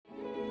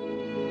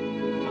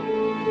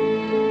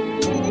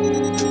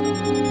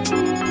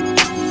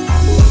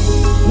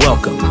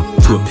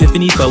Welcome to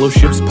Epiphany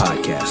Fellowship's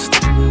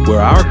podcast,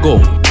 where our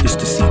goal is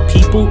to see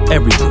people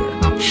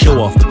everywhere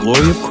show off the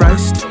glory of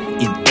Christ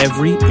in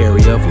every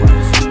area of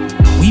life.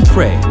 We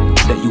pray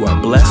that you are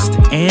blessed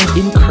and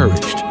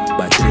encouraged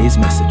by today's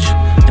message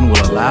and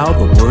will allow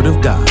the Word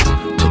of God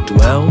to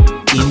dwell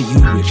in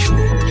you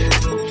richly.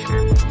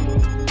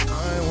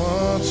 I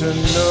want to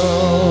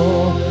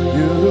know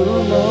you,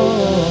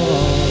 Lord.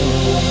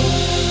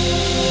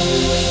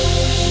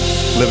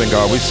 Living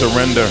God, we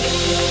surrender.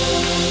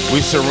 We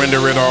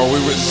surrender it all. We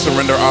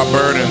surrender our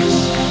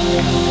burdens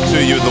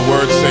to you. The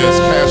word says,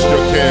 cast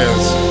your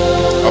cares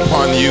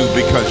upon you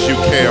because you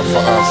care for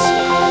us.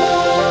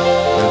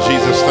 And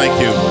Jesus, thank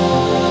you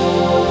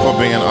for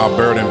being our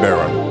burden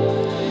bearer.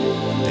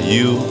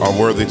 You are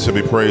worthy to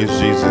be praised,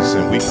 Jesus,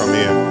 and we come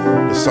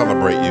here to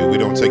celebrate you. We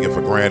don't take it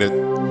for granted,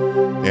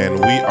 and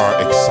we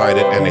are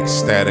excited and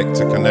ecstatic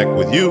to connect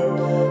with you,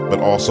 but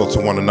also to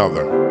one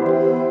another.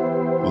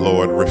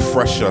 Lord,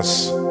 refresh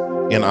us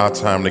in our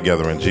time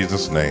together in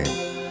Jesus' name.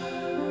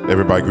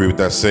 Everybody agree with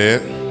that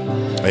said?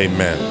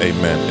 Amen,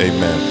 amen,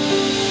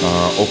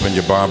 amen. Open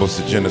your Bibles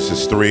to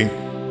Genesis 3.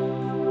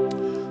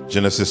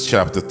 Genesis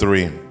chapter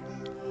 3.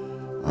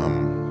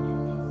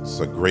 It's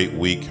a great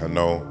week. I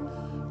know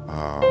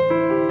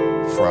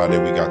Friday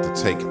we got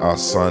to take our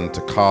son to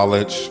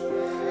college,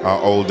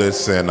 our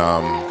oldest, and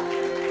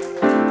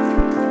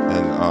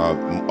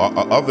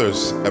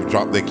others have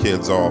dropped their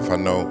kids off. I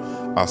know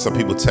some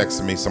people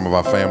texted me, some of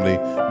our family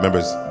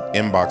members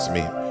inboxed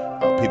me.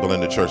 People in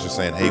the church are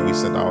saying, hey, we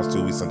sent ours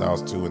too.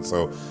 And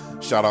so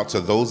shout out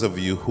to those of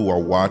you who are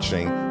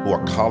watching, who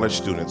are college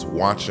students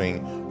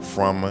watching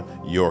from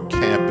your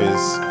campus.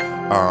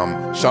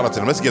 Shout out to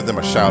them. Let's give them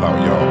a shout out,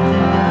 y'all.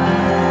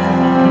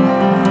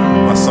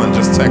 My son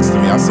just texted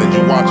me. I said,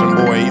 you watching,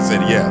 boy? He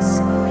said, yes.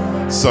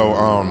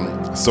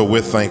 So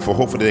we're thankful.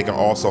 Hopefully they can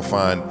also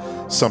find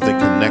something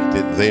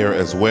connected there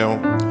as well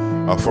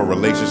for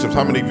relationships.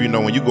 How many of you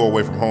know when you go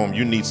away from home,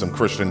 you need some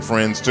Christian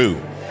friends too?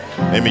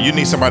 Amen. You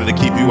need somebody to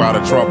keep you out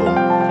of trouble.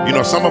 You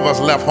know, some of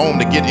us left home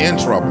to get in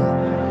trouble.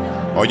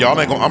 Oh, y'all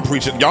ain't gonna, I'm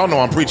preaching. Y'all know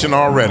I'm preaching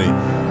already.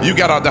 You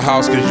got out the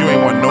house because you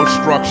ain't want no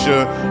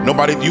structure.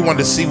 Nobody, you wanted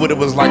to see what it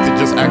was like to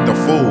just act a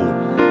fool.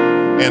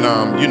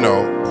 And, you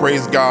know,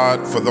 praise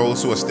God for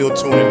those who are still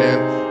tuning in.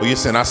 Well, you're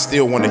saying, I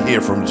still want to hear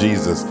from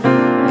Jesus,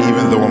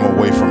 even though I'm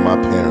away from my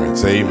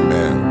parents.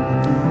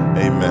 Amen.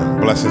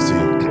 Amen. Blessings to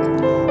you.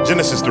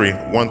 Genesis 3,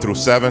 1 through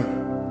 7.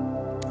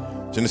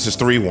 Genesis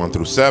 3, 1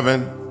 through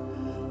 7.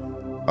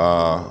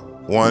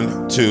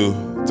 1,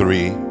 2,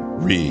 3,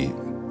 read.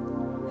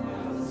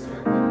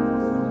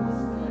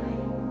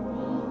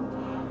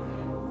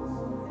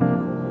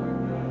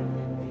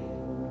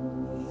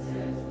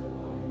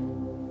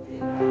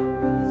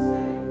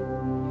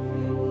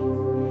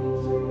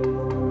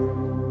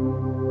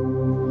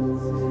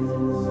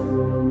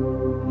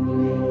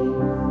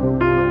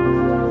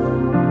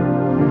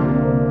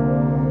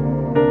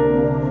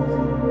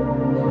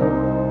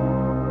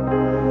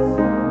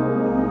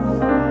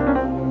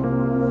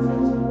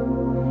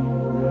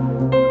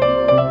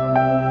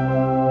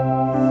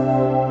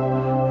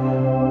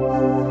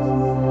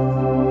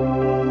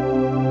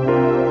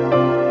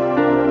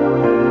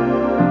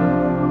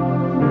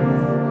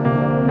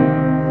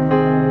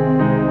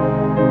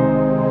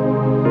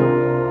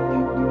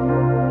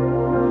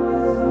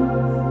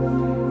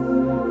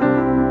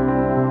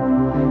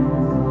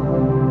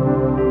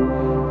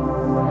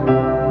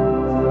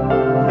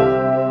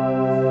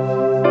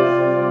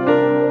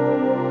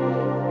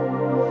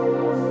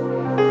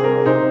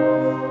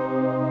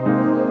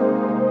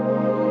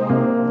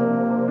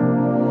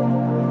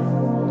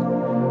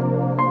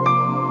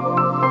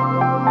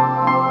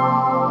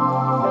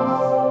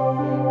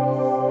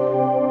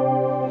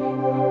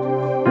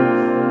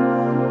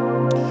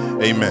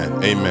 Amen.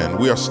 Amen.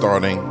 We are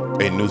starting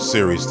a new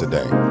series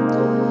today.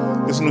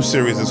 This new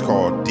series is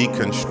called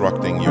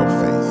Deconstructing Your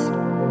Faith.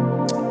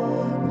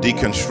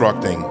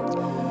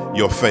 Deconstructing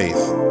Your Faith.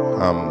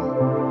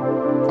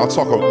 I'll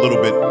talk a little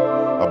bit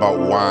about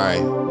why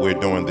we're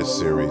doing this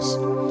series,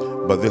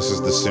 but this is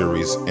the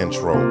series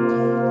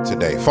intro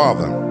today.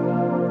 Father,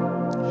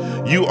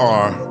 you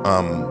are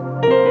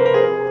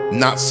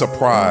not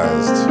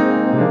surprised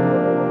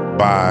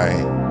by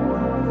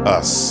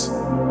us.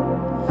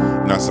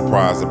 Not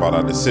surprised about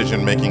our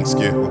decision-making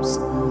skills,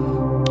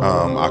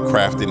 our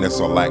craftiness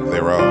or lack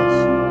thereof.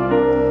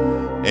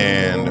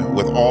 And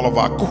with all of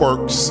our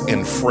quirks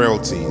and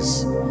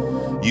frailties,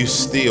 you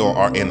still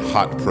are in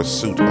hot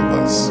pursuit of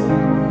us.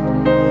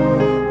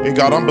 And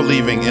God, I'm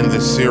believing in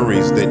this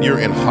series that you're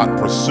in hot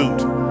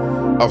pursuit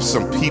of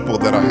some people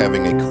that are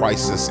having a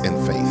crisis in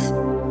faith,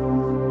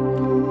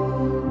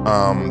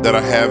 that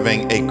are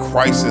having a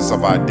crisis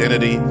of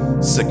identity,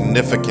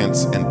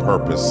 significance, and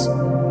purpose.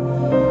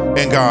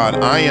 And God,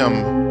 I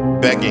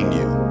am begging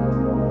you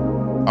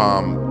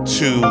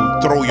to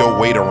throw your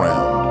weight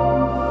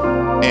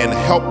around and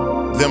help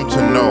them to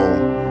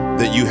know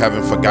that you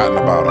haven't forgotten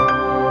about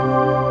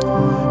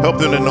them. Help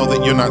them to know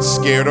that you're not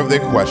scared of their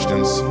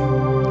questions.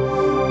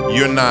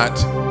 You're not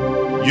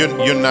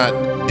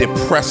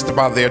depressed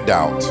by their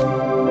doubt.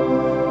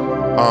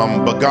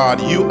 But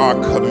God, you are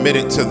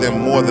committed to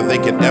them more than they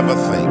could ever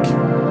think.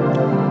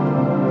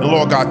 And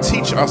Lord God,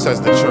 teach us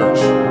as the church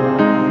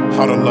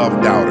how to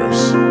love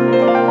doubters.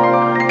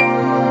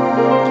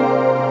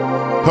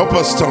 Help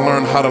us to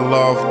learn how to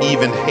love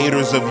even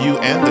haters of you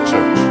and the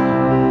church.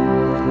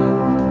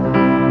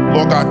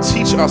 Lord God,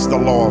 teach us the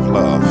law of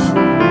love.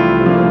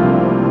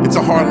 It's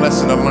a hard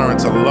lesson to learn,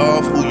 to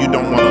love who you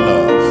don't want to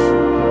love.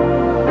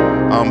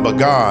 But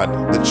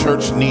God, the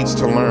church needs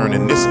to learn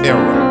in this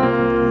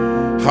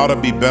era how to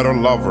be better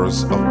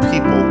lovers of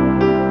people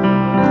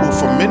who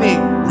for many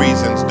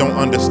reasons don't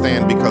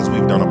understand because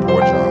we've done a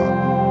poor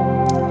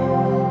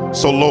job.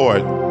 So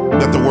Lord,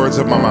 let the words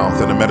of my mouth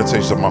and the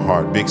meditations of my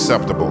heart be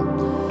acceptable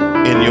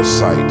in your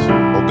sight,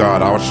 O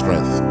God, our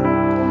strength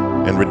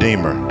and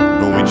Redeemer,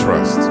 whom we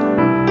trust.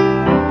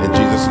 In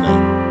Jesus'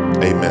 name,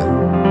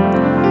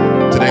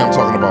 amen. Today I'm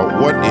talking about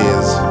what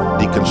is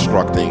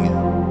deconstructing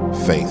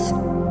faith.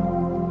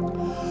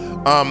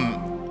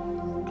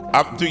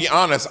 To be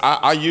honest,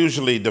 I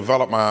usually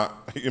develop my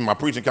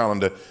preaching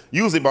calendar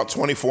usually about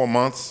 24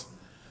 months.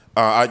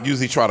 I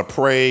usually try to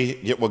pray,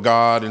 get with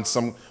God in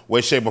some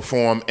way, shape, or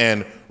form,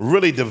 and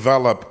really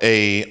develop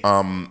a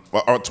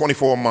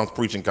 24-month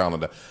preaching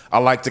calendar. I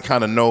like to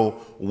kind of know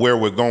where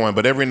we're going,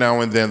 but every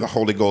now and then the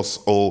Holy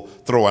Ghost will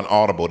throw an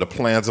audible. The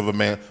plans of a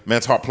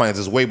man's heart plans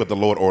his way, but the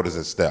Lord orders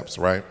his steps,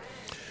 right?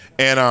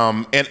 And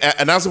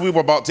as we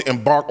were about to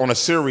embark on a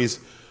series,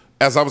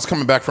 as I was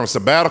coming back from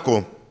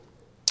sabbatical,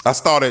 I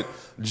started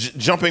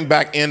jumping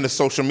back into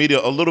social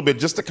media a little bit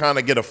just to kind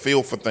of get a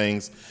feel for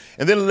things.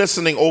 And then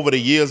listening over the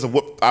years of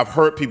what I've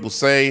heard people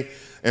say,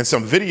 and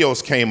some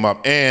videos came up.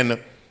 And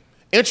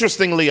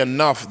interestingly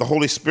enough, the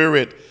Holy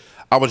Spirit,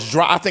 I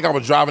think I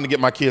was driving to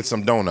get my kids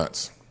some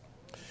donuts.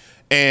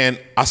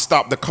 And I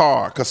stopped the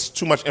car because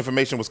too much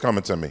information was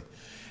coming to me.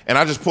 And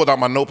I just pulled out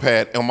my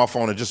notepad on my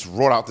phone and just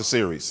wrote out the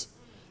series.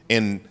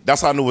 And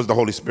that's how I knew it was the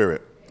Holy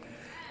Spirit.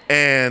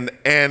 And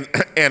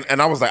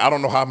I was like, I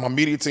don't know how my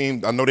media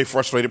team, I know they're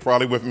frustrated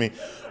probably with me,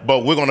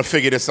 but we're going to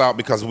figure this out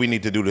because we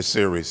need to do this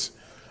series.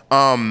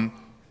 I'm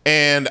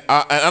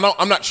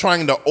not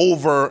trying to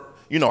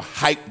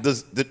hype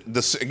this,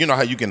 you know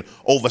how you can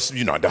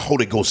the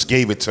Holy Ghost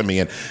gave it to me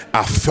and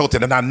I felt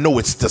it, and I know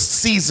it's the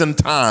season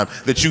time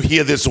that you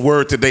hear this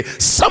word today.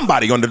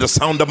 Somebody under the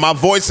sound of my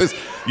voice is,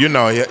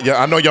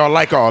 I know y'all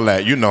like all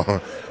that,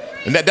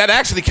 and that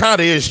actually kind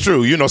of is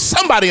true.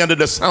 Somebody under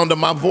the sound of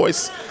my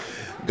voice,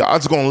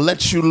 God's going to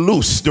let you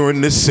loose during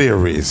this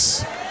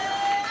series.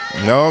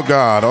 Oh,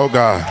 God.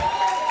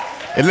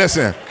 And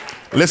listen,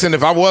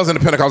 if I was in the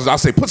Pentecostal,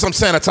 I'd say, put some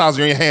sanitizer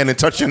in your hand and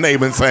touch your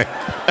neighbor and say,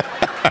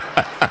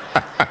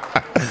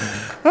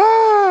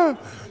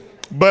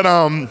 But,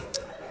 I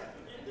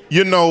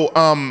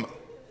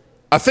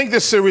think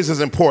this series is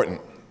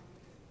important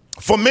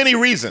for many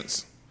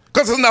reasons,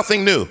 because it's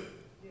nothing new.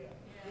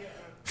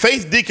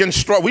 Faith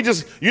deconstruct,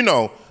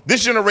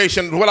 this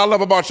generation, what I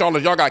love about y'all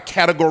is y'all got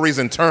categories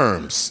and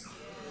terms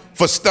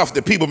for stuff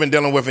that people have been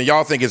dealing with, and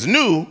y'all think is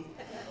new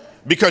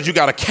because you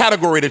got a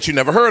category that you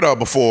never heard of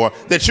before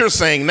that you're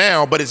saying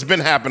now, but it's been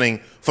happening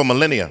for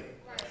millennia.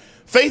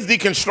 Faith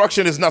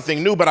deconstruction is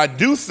nothing new, but I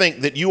do think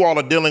that you all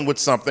are dealing with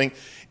something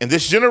in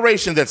this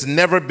generation that's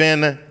never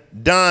been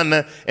done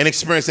and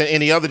experienced in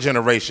any other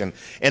generation,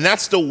 and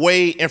that's the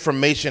way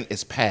information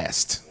is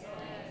passed.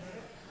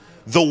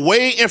 The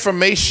way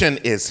information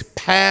is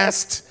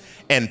passed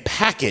and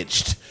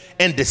packaged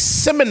and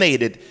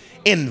disseminated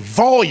in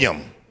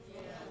volume,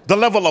 the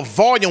level of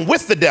volume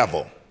with the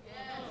devil.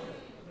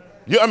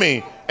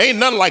 Ain't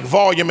nothing like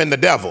volume and the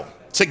devil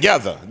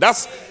together.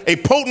 That's a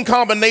potent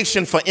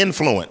combination for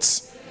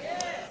influence,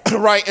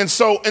 right? And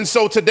so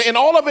today, and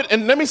all of it,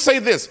 and let me say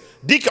this,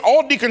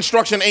 all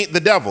deconstruction ain't the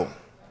devil.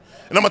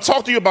 And I'm gonna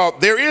talk to you about,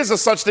 there is a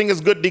such thing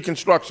as good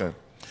deconstruction.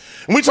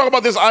 When we talk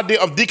about this idea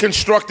of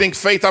deconstructing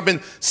faith, I've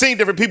been seeing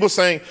different people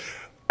saying,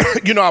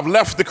 I've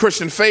left the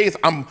Christian faith.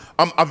 I'm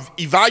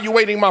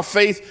evaluating my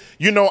faith.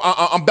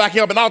 I'm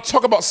backing up, and I'll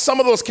talk about some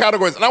of those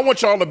categories. And I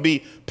want y'all to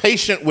be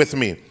patient with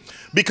me,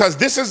 because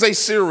this is a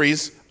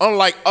series,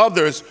 unlike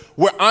others,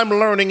 where I'm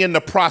learning in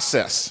the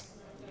process.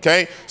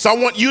 Okay, so I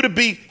want you to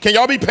can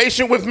y'all be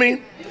patient with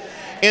me?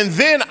 And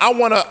then I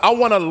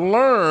wanna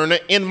learn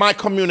in my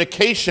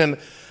communication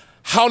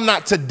how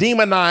not to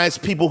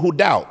demonize people who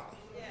doubt.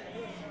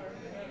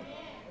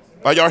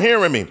 Are y'all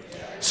hearing me?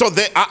 So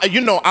that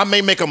I may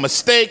make a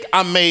mistake,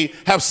 I may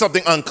have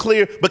something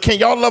unclear, but can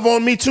y'all love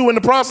on me too in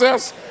the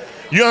process?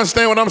 You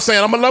understand what I'm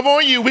saying? I'm gonna love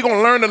on you. We're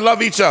gonna learn to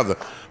love each other.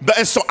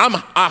 And so I'm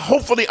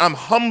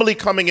humbly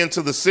coming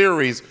into the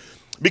series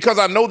because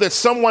I know that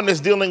someone that's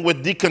dealing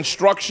with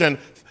deconstruction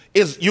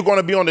you're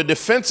gonna be on the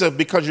defensive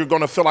because you're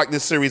gonna feel like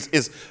this series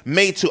is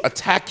made to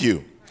attack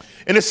you.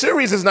 And the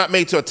series is not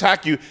made to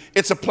attack you.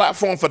 It's a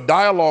platform for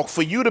dialogue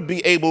for you to be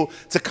able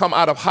to come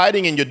out of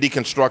hiding in your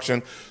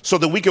deconstruction so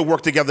that we can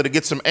work together to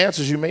get some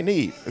answers you may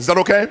need. Is that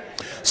okay?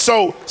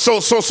 So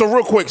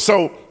real quick.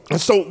 So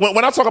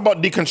when I talk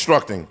about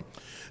deconstructing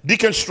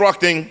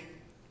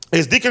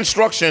is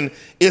deconstruction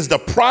is the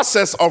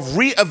process of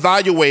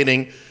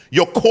reevaluating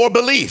your core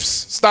beliefs.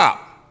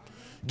 Stop.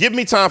 Give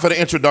me time for the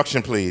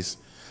introduction, please.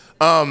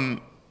 I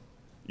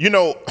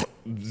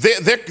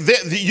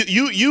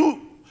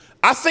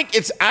think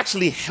it's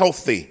actually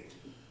healthy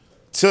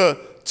to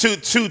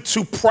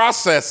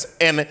process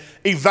and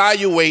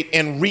evaluate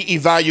and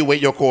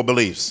reevaluate your core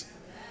beliefs.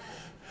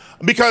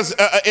 Because,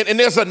 and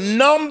there's a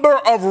number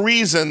of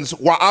reasons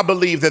why I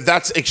believe that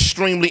that's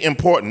extremely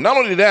important. Not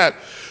only that,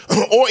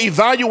 or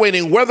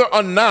evaluating whether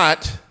or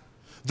not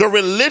the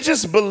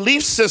religious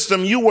belief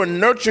system you were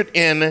nurtured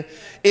in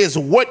is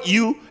what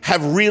you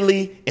have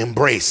really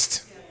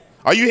embraced.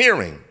 Are you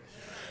hearing?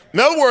 In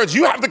other words,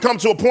 you have to come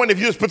to a point,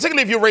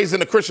 particularly if you're raised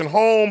in a Christian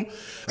home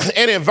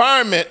and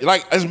environment,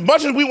 like as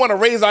much as we want to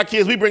raise our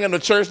kids, we bring them to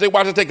church, they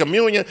watch us take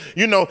communion.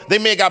 They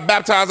may have got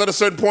baptized at a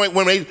certain point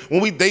when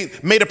they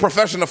made a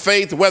profession of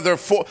faith,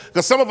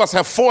 because some of us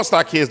have forced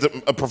our kids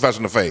to a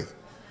profession of faith.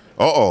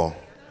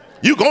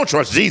 You gonna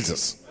trust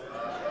Jesus,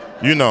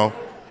 and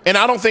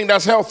I don't think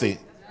that's healthy.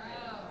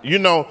 You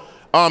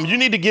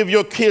need to give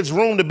your kids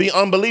room to be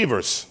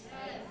unbelievers.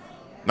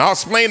 Now I'll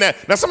explain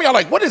that. Now some of y'all are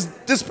like, what is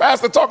this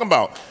pastor talking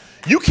about?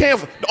 You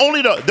can't,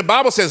 only the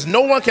Bible says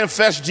no one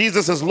confess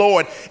Jesus as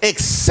Lord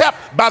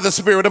except by the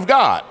Spirit of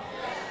God.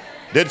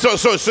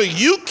 So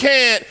you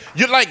can't,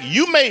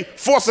 you may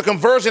force a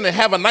conversion and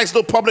have a nice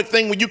little public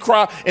thing when you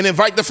cry and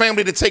invite the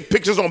family to take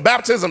pictures on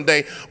baptism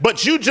day,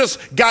 but you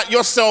just got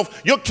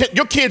yourself, your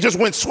kid just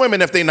went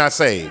swimming if they're not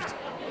saved.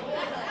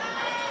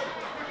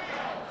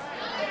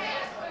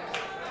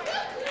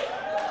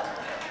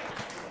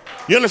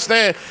 You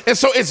understand? And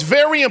so it's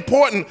very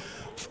important,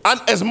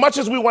 as much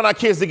as we want our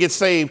kids to get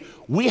saved,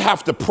 we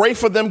have to pray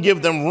for them,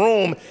 give them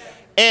room,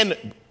 and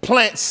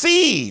plant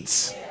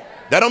seeds.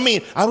 That don't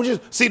mean,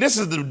 this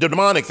is the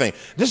demonic thing.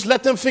 Just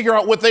let them figure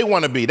out what they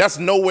want to be. That's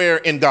nowhere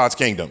in God's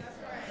kingdom.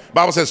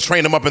 Bible says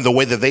train them up in the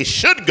way that they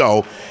should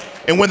go,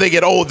 and when they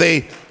get old,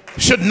 they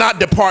should not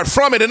depart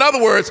from it. In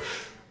other words,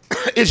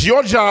 it's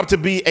your job to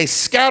be a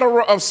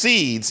scatterer of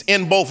seeds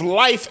in both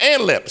life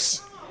and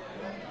lips.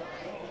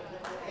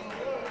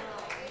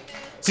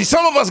 See,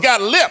 some of us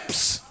got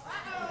lips,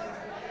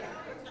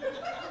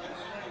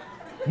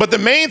 but the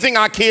main thing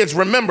our kids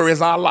remember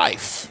is our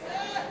life.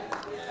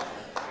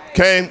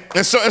 Okay,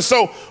 and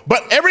so,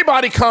 but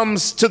everybody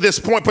comes to this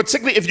point,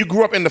 particularly if you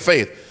grew up in the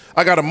faith.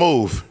 I got to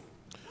move.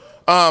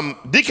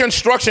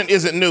 Deconstruction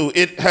isn't new.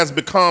 It has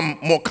become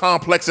more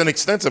complex and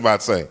extensive,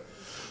 I'd say.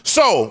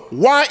 So,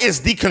 why is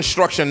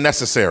deconstruction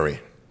necessary?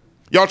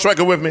 Y'all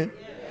tracking with me?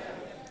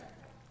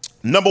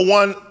 Number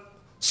one,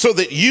 so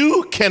that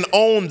you can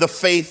own the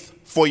faith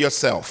for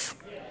yourself.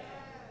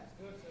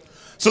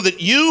 So that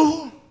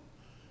you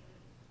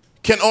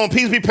can own,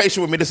 please be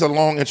patient with me. This is a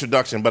long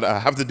introduction, but I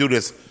have to do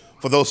this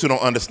for those who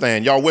don't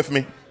understand. Y'all with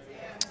me?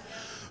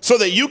 So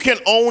that you can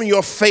own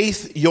your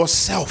faith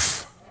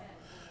yourself.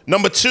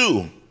 Number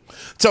two,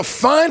 to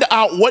find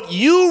out what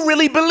you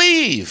really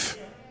believe.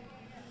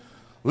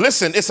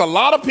 Listen, it's a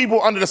lot of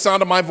people under the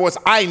sound of my voice.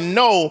 I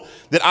know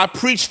that I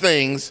preach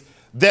things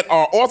that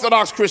are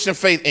Orthodox Christian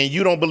faith and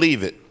you don't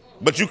believe it,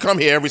 but you come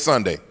here every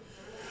Sunday.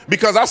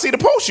 Because I see the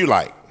post you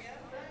like.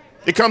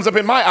 It comes up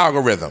in my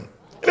algorithm.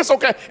 And it's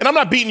okay. And I'm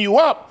not beating you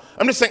up.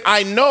 I'm just saying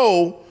I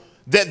know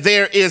that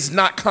there is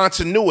not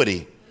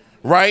continuity,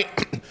 right?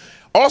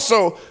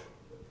 Also,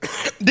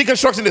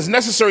 deconstruction is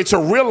necessary to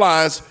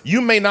realize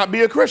you may not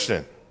be a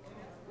Christian.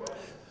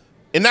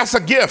 And that's a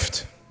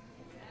gift.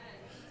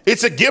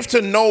 It's a gift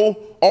to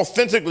know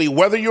authentically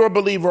whether you're a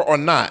believer or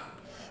not,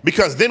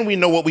 because then we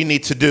know what we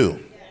need to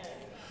do.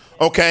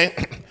 Okay?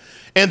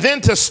 And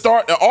then to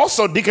start,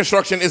 also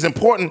deconstruction is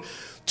important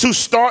to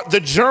start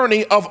the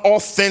journey of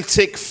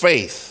authentic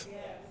faith.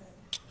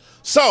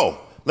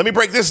 So, let me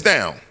break this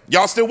down.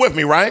 Y'all still with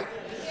me, right?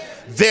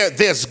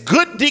 There's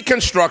good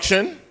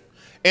deconstruction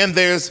and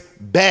there's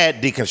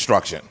bad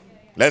deconstruction.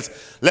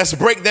 Let's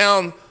break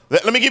down,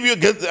 let me give you a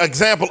good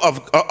example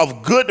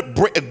of good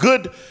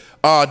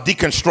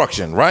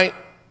deconstruction, right?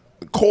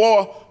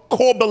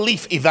 Core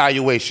belief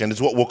evaluation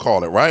is what we'll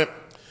call it, right?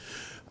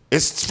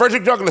 It's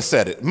Frederick Douglass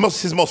said it,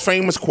 his most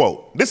famous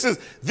quote. Do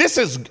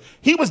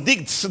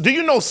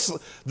you know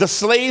the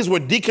slaves were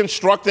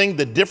deconstructing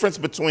the difference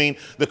between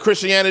the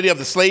Christianity of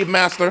the slave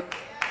master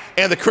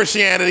and the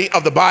Christianity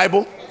of the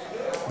Bible?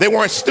 They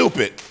weren't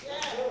stupid.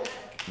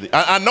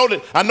 I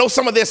know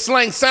some of their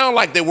slang sound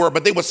like they were,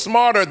 but they were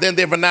smarter than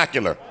their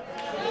vernacular.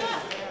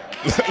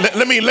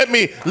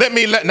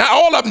 Not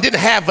all of them didn't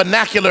have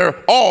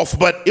vernacular off,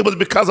 but it was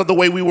because of the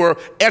way we were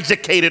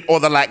educated or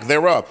the lack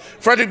thereof.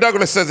 Frederick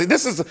Douglass says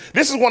this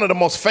is one of the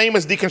most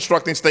famous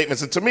deconstructing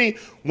statements, and to me,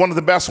 one of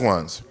the best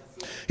ones.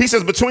 He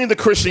says, between the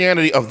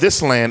Christianity of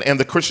this land and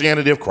the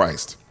Christianity of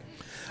Christ,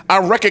 I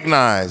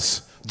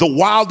recognize the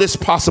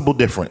wildest possible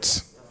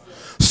difference.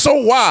 So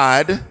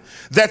wide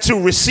that to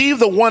receive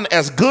the one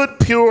as good,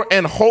 pure,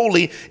 and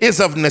holy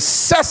is of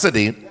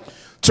necessity,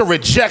 to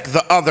reject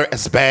the other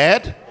as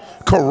bad,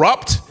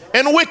 corrupt,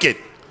 and wicked.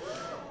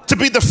 To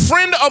be the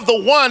friend of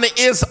the one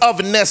is of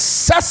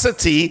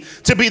necessity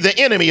to be the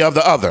enemy of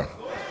the other.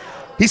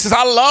 He says,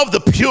 I love the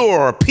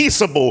pure,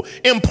 peaceable,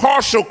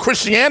 impartial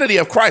Christianity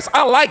of Christ.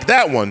 I like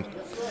that one.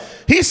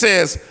 He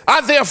says,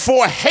 I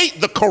therefore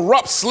hate the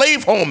corrupt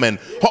slave holding,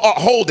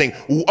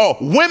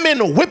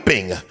 women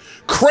whipping,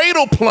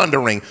 cradle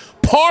plundering,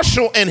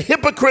 partial and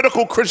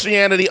hypocritical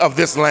Christianity of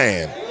this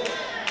land.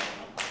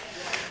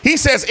 He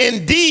says,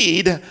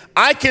 indeed,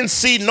 I can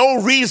see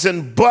no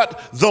reason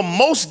but the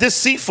most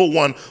deceitful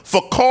one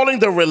for calling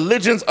the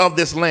religions of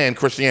this land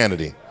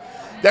Christianity.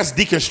 That's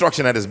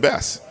deconstruction at its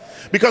best.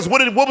 Because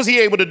what was he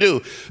able to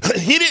do?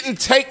 He didn't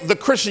take the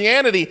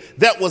Christianity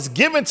that was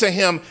given to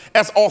him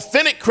as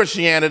authentic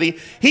Christianity.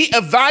 He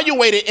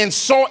evaluated and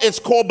saw its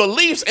core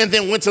beliefs and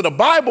then went to the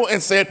Bible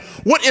and said,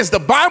 what is the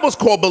Bible's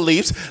core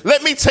beliefs?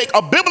 Let me take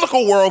a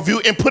biblical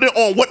worldview and put it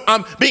on what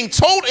I'm being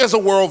told is a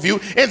worldview,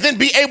 and then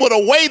be able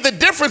to weigh the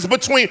difference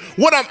between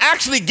what I'm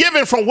actually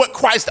given from what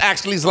Christ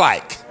actually is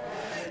like.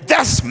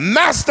 That's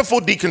masterful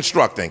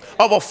deconstructing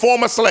of a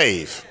former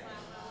slave,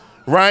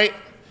 right?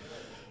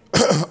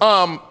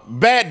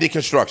 Bad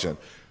deconstruction.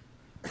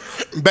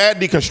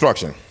 Bad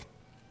deconstruction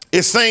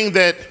is saying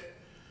that,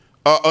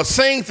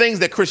 saying things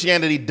that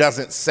Christianity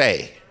doesn't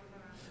say.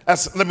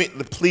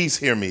 Please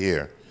hear me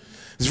here.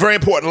 It's very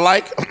important,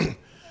 like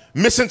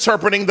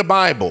misinterpreting the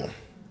Bible,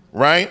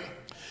 right?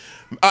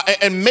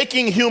 And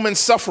making human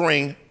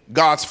suffering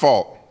God's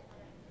fault.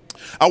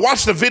 I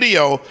watched a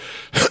video,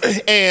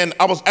 and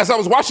as I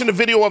was watching the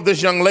video of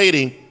this young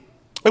lady,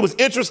 it was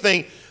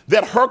interesting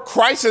that her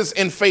crisis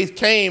in faith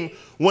came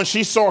when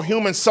she saw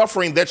human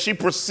suffering that she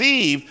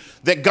perceived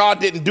that God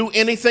didn't do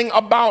anything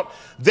about,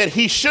 that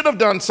he should have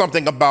done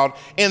something about,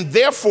 and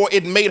therefore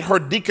it made her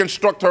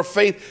deconstruct her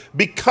faith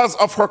because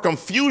of her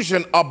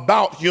confusion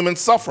about human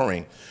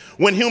suffering.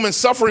 When human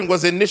suffering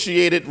was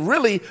initiated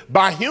really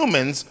by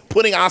humans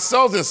putting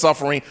ourselves in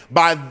suffering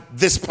by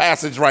this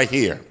passage right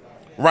here,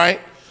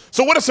 right?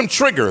 So what are some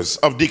triggers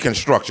of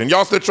deconstruction?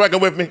 Y'all still tracking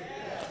with me?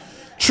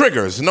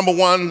 Triggers. Number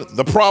one,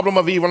 the problem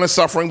of evil and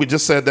suffering. We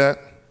just said that.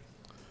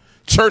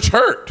 Church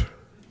hurt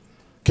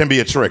can be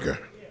a trigger.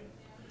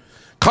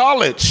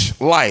 College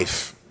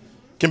life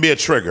can be a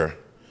trigger.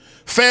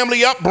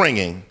 Family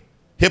upbringing,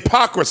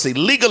 hypocrisy,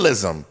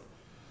 legalism,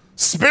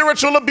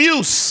 spiritual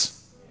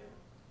abuse,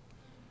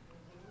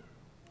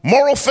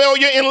 moral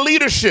failure in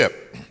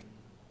leadership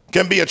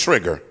can be a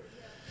trigger.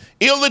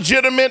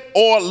 Illegitimate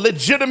or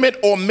legitimate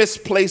or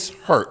misplaced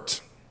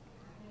hurt.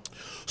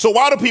 So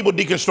why do people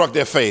deconstruct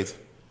their faith?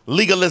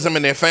 Legalism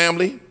in their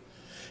family,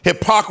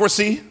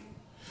 hypocrisy,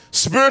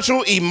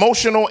 spiritual,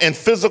 emotional, and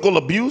physical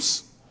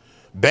abuse,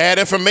 bad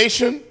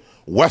information,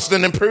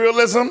 Western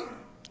imperialism,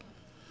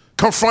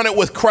 confronted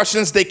with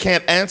questions they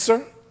can't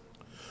answer,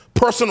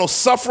 personal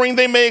suffering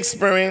they may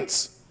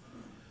experience,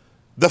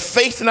 the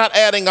faith not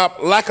adding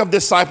up, lack of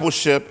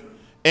discipleship,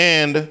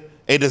 and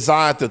a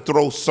desire to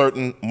throw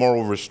certain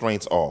moral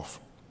restraints off.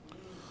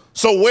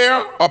 So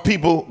where are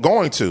people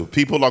going to?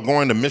 People are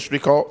going to mystery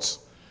cults.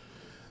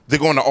 They're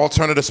going to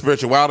alternative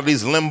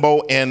spiritualities,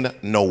 limbo, and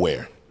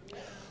nowhere.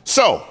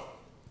 So,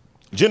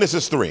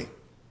 Genesis 3.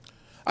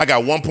 I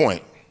got 1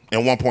 point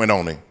and 1 point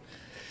only.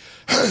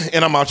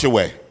 And I'm out your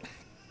way.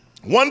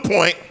 1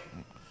 point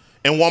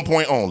and 1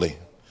 point only.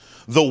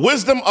 The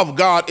wisdom of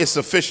God is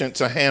sufficient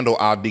to handle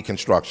our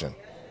deconstruction.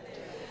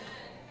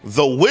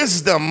 The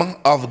wisdom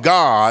of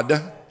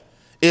God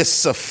is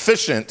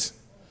sufficient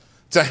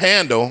to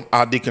handle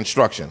our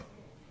deconstruction.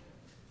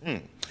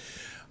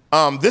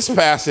 This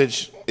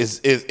passage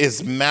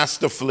is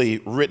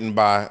masterfully written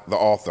by the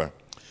author.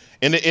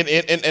 And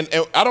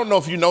I don't know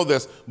if you know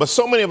this, but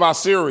so many of our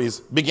series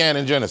began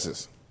in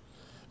Genesis.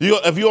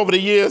 If you over the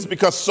years,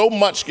 because so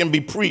much can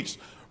be preached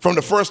from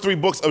the first 3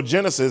 books of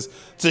Genesis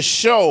to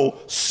show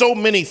so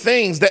many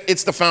things that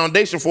it's the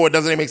foundation for it.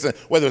 Doesn't even make sense.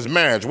 Whether it's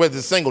marriage, whether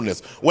it's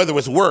singleness, whether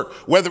it's work,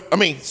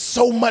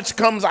 so much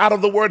comes out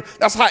of the word.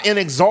 That's how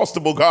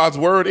inexhaustible God's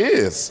word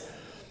is.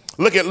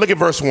 Look at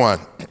verse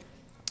 1.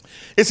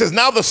 It says,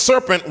 now the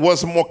serpent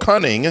was most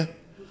cunning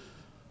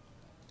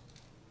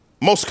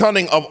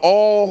of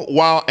all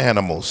wild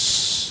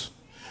animals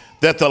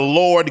that the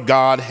Lord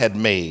God had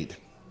made.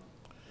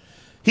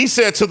 He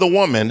said to the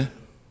woman,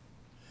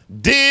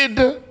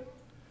 did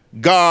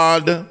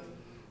God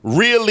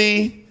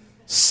really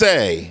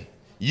say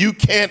you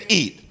can't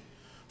eat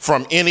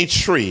from any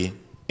tree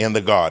in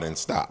the garden?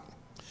 Stop.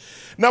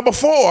 Now,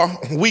 before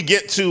we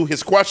get to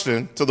his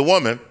question to the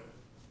woman,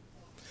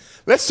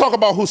 let's talk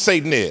about who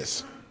Satan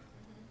is.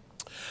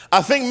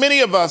 I think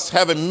many of us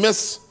have a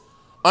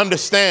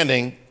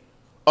misunderstanding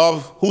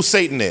of who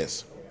Satan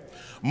is.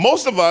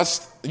 Most of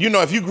us,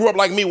 if you grew up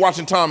like me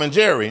watching Tom and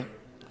Jerry,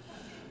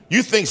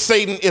 you think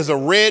Satan is a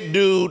red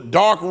dude,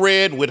 dark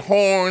red with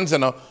horns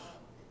and a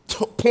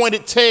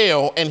pointed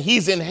tail, and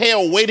he's in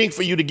hell waiting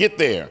for you to get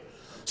there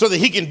so that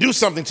he can do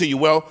something to you.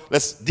 Well,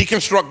 let's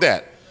deconstruct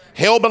that.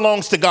 Hell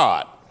belongs to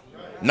God,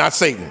 not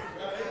Satan.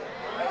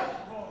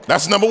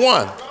 That's number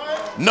one.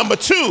 Number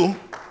two,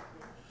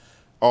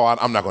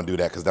 I'm not going to do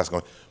that because that's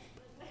going to...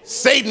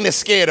 Satan is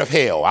scared of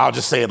hell. I'll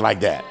just say it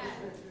like that.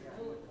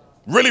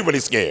 Really,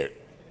 really scared.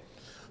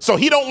 So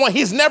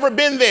he's never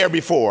been there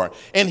before,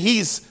 and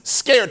he's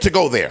scared to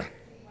go there,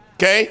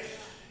 okay?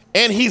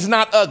 And he's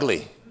not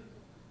ugly.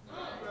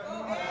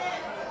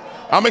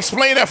 I'm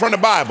explaining that from the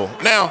Bible.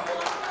 Now,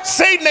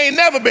 Satan ain't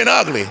never been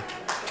ugly,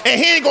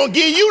 and he ain't gonna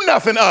give you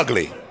nothing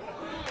ugly.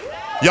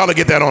 Y'all will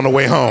get that on the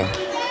way home.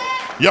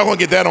 Y'all gonna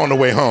get that on the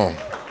way home.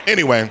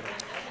 Anyway,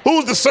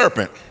 who's the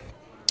serpent?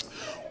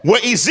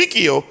 Well,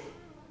 Ezekiel,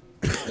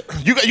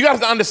 you got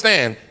to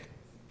understand,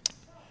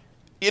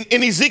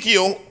 in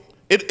Ezekiel,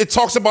 it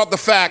talks about the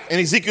fact in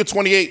Ezekiel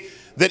 28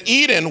 that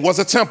Eden was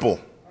a temple,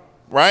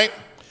 right?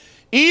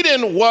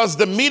 Eden was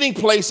the meeting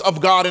place of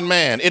God and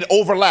man. It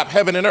overlapped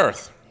heaven and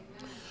earth.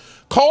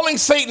 Calling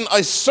Satan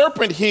a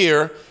serpent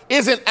here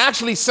isn't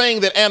actually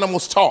saying that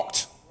animals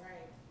talked.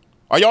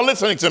 Are y'all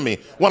listening to me?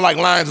 One like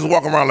lions is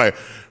walking around like,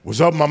 what's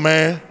up, my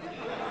man?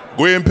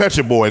 Go ahead and pet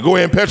your boy. Go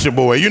ahead and pet your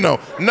boy. You know,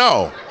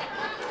 no.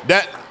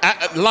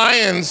 That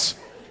lions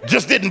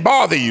just didn't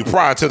bother you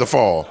prior to the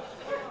fall.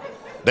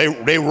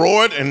 They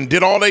roared and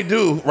did all they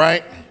do,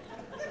 right?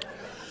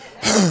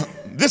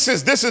 This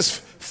is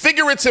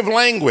figurative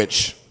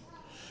language.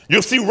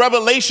 You'll see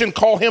Revelation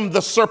call him the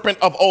serpent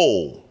of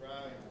old,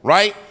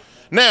 right?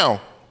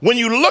 Now, when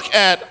you look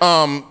at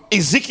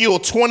Ezekiel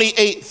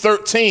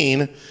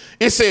 28:13,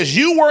 it says,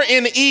 you were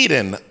in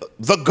Eden,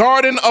 the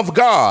garden of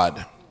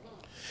God.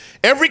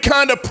 Every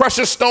kind of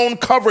precious stone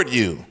covered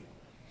you.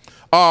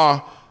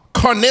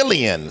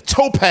 Carnelian,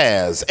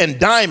 topaz, and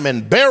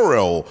diamond,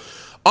 beryl,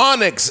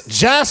 onyx,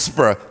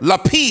 jasper,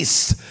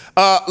 lapis,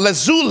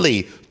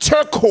 lazuli,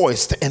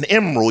 turquoise, and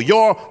emerald.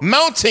 Your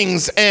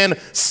mountings and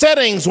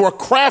settings were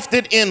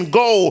crafted in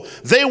gold.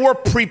 They were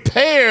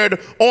prepared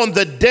on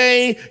the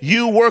day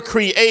you were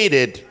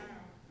created.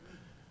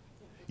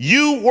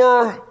 You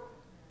were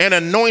an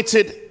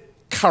anointed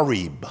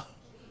cherub.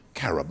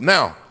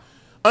 Now,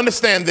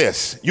 understand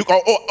this. You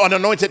are an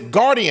anointed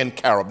guardian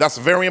cherub. That's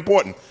very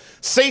important.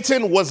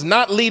 Satan was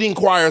not leading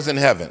choirs in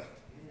heaven.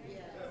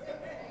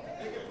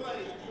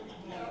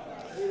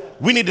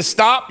 We need to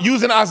stop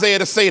using Isaiah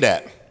to say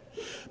that,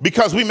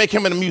 because we make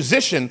him a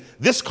musician.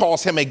 This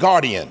calls him a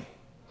guardian.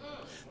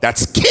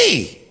 That's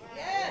key.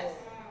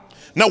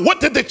 Now,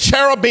 what did the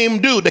cherubim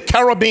do? The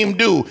cherubim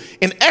do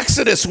in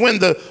Exodus, when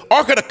the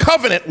Ark of the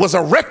Covenant was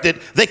erected,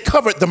 they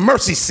covered the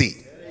mercy seat.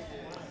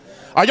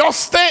 Are y'all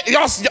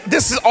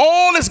this is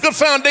all this good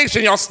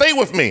foundation. Y'all stay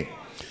with me.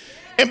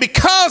 And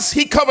because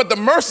he covered the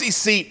mercy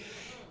seat,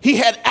 he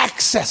had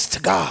access to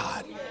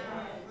God,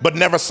 but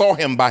never saw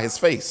him by his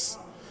face.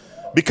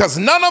 Because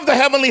none of the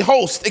heavenly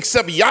host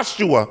except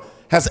Yahshua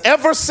has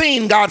ever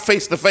seen God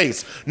face to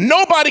face.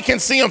 Nobody can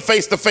see him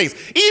face to face.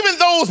 Even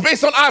those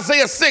based on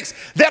Isaiah 6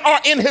 that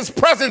are in his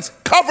presence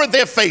cover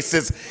their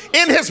faces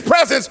in his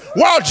presence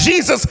while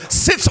Jesus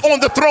sits on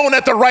the throne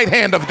at the right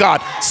hand of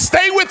God.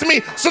 Stay with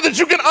me so that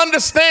you can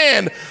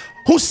understand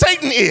who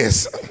Satan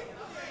is.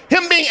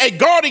 Him being a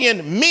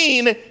guardian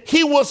mean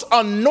he was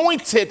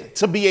anointed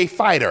to be a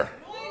fighter.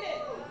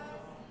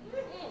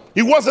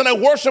 He wasn't a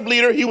worship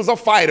leader, he was a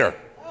fighter.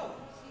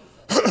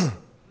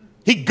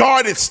 He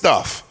guarded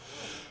stuff,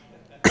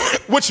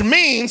 which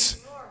means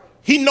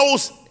he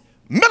knows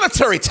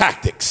military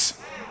tactics.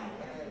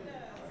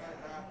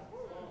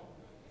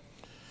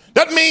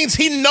 That means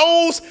he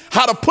knows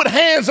how to put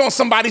hands on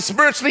somebody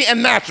spiritually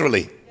and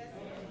naturally.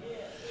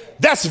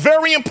 That's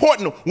very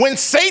important. When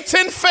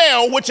Satan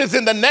fell, which is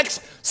in the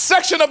next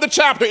section of the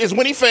chapter, is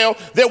when he fell.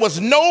 There was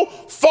no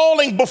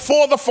falling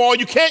before the fall.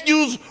 You can't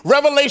use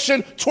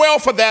Revelation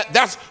 12 for that.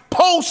 That's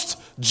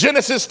post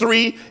Genesis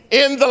 3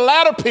 in the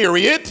latter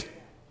period.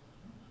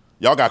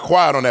 Y'all got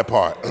quiet on that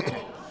part.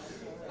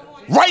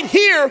 Right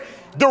here,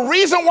 the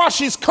reason why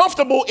she's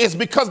comfortable is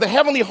because the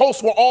heavenly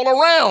hosts were all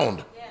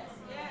around.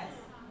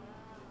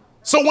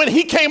 So when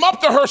he came up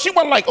to her, she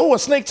wasn't like, oh, a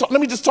snake, let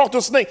me just talk to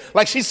a snake.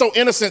 Like she's so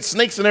innocent,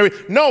 snakes and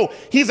everything. No,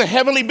 he's a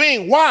heavenly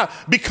being. Why?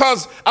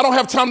 Because I don't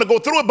have time to go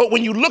through it, but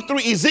when you look through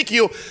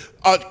Ezekiel,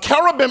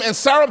 cherubim and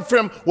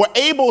seraphim were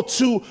able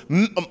to,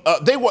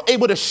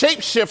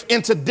 shapeshift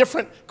into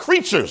different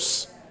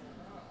creatures.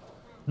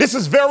 This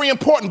is very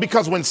important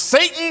because when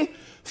Satan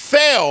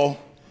fell,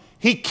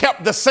 he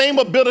kept the same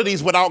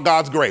abilities without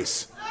God's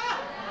grace.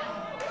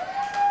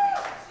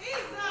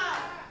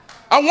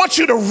 I want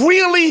you to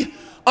really,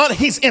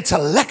 he's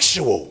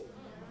intellectual.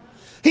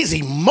 He's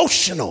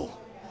emotional.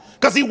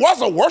 Because he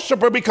was a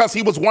worshiper because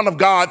he was one of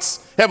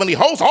God's heavenly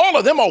hosts. All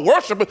of them are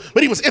worshipers,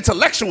 but he was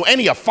intellectual and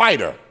he a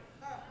fighter.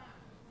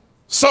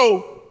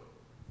 So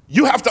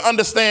you have to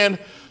understand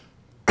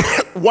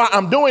why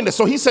I'm doing this.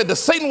 So he said the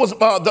Satan was,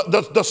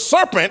 the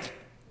serpent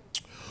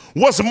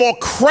was more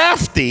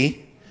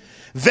crafty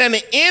than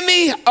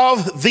any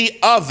of the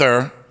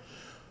other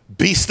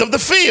beasts of the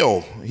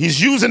field.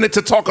 He's using it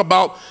to talk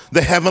about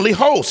the heavenly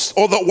hosts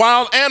or the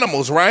wild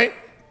animals, right?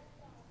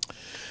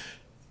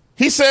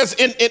 He says,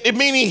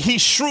 meaning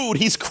he's shrewd,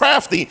 he's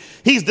crafty,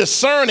 he's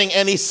discerning,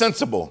 and he's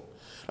sensible.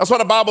 That's what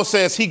the Bible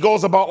says. He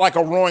goes about like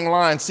a roaring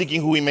lion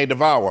seeking who he may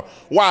devour.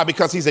 Why?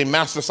 Because he's a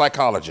master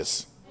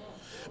psychologist.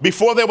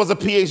 Before there was a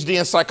PhD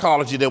in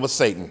psychology, there was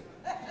Satan.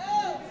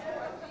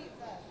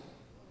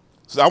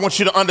 So I want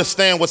you to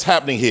understand what's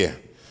happening here.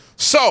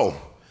 So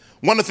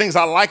one of the things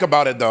I like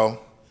about it, though,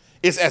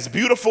 is as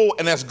beautiful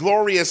and as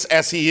glorious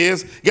as he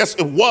is, guess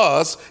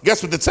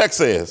what the text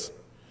says?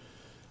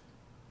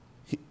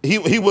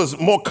 He was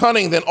more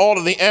cunning than all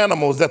of the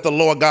animals that the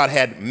Lord God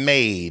had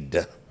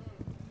made.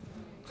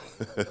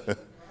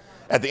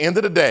 At the end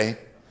of the day,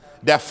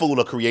 that fool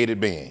a created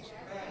being.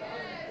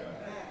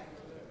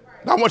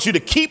 Now, I want you to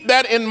keep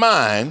that in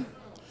mind,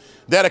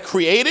 that a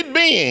created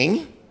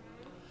being,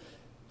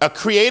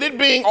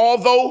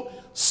 although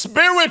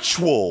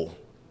spiritual,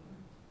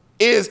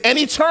 is an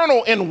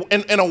eternal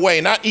in a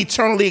way, not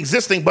eternally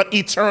existing, but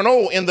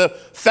eternal in the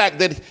fact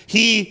that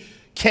he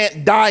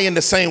can't die in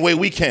the same way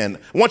we can.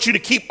 I want you to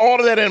keep all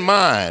of that in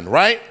mind,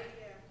 right?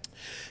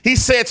 He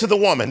said to the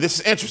woman, this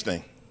is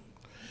interesting.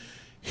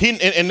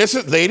 And this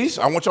is, ladies,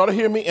 I want y'all to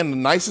hear me in the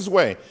nicest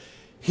way.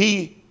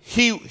 He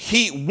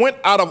went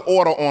out of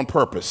order on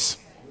purpose.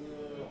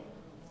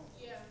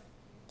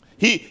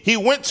 He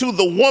went to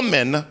the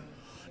woman,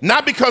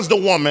 not because the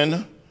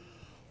woman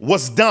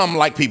was dumb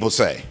like people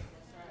say.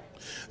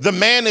 The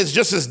man is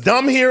just as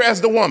dumb here as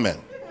the woman.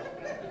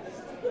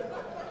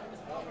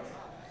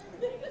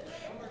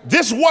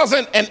 This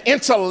wasn't an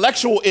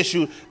intellectual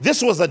issue.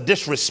 This was a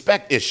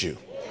disrespect issue.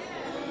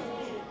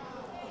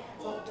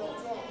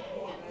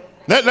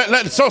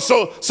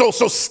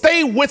 So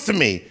stay with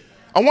me.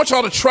 I want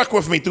y'all to trek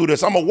with me through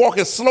this. I'm going to walk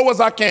as slow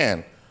as I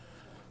can.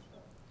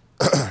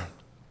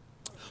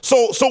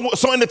 So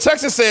in the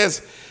text it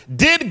says,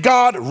 did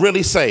God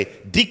really say?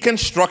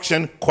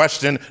 Deconstruction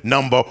question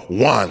number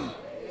 1.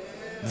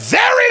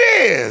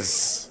 There it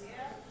is.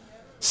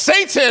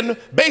 Satan,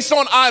 based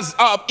on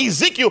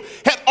Ezekiel,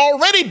 had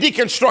already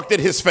deconstructed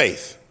his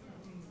faith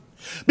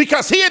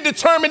because he had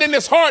determined in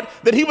his heart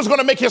that he was going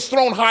to make his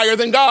throne higher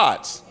than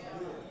God's.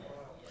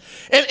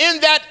 And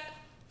in that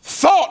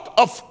thought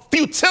of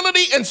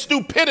futility and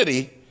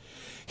stupidity,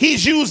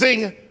 he's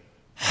using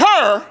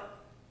her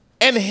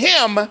and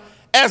him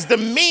as the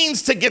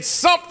means to get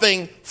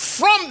something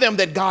from them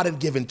that God had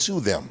given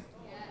to them.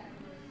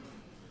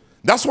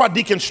 That's why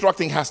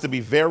deconstructing has to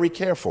be very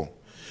careful,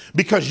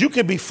 because you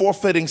could be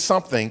forfeiting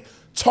something,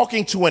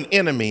 talking to an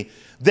enemy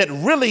that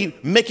really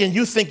making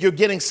you think you're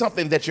getting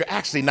something that you're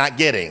actually not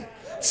getting.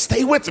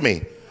 Stay with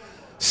me.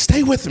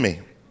 Stay with me.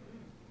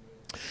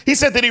 He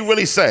said, did he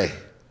really say?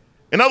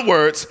 In other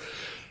words,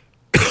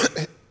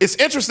 it's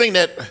interesting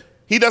that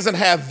he doesn't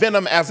have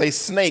venom as a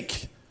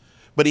snake,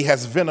 but he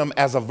has venom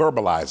as a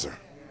verbalizer.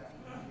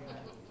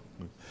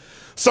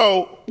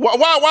 So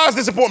why is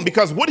this important?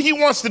 Because what he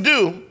wants to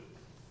do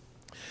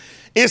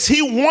is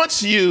he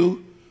wants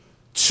you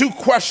to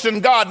question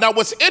God. Now,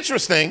 what's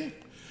interesting,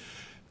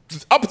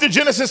 up to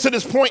Genesis to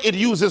this point, it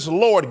uses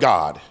Lord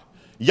God,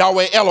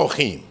 Yahweh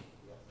Elohim.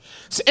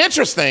 It's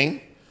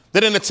interesting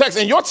that in the text,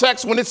 in your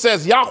text, when it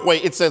says Yahweh,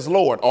 it says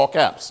Lord, all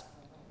caps.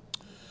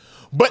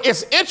 But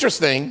it's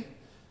interesting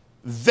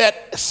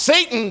that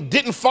Satan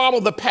didn't follow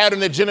the pattern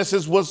that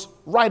Genesis was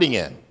writing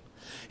in.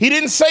 He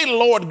didn't say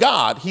Lord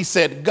God, he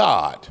said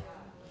God,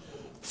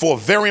 for a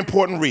very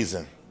important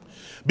reason.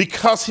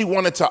 Because he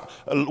wanted to,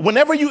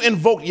 whenever you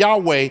invoke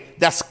Yahweh,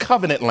 that's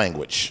covenant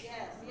language.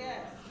 Yes, yes.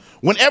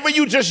 Whenever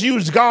you just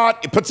use God,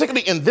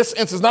 particularly in this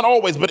instance, not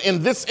always, but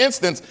in this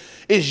instance,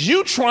 is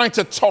you trying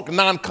to talk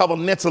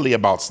non-covenantally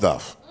about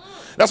stuff.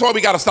 That's why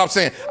we got to stop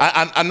saying,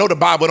 I know the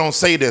Bible don't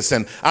say this,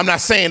 and I'm not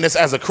saying this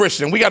as a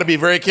Christian. We got to be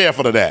very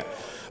careful of that,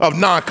 of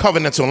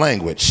non-covenantal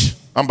language.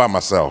 I'm by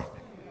myself.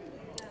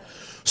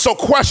 So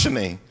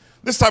questioning,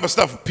 this type of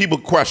stuff people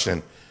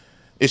question,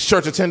 is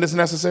church attendance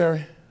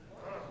necessary?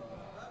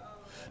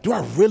 Do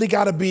I really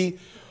got to be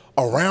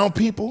around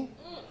people?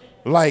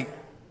 Like,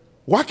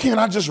 why can't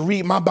I just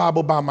read my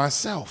Bible by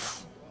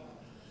myself?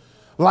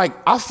 Like,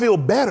 I feel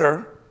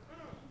better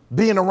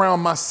being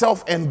around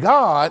myself and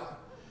God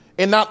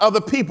and not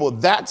other people.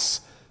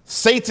 That's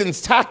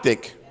Satan's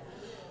tactic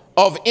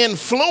of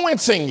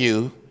influencing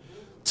you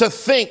to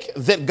think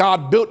that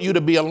God built you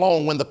to be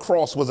alone when the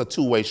cross was a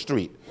two-way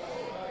street.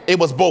 It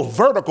was both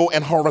vertical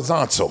and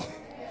horizontal.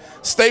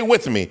 Stay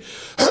with me.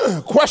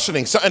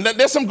 Questioning, and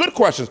there's some good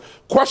questions.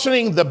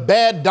 Questioning the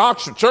bad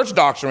doctrine, church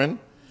doctrine,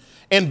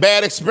 and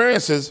bad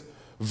experiences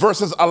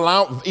versus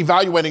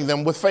evaluating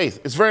them with faith.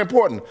 It's very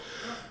important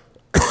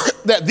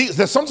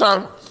that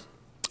sometimes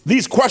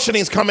these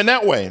questionings come in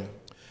that way.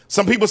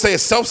 Some people say,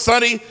 is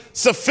self-study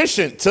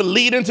sufficient to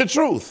lead into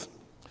truth?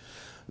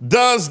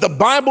 Does the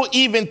Bible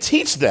even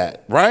teach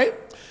that, right?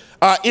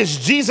 Is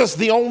Jesus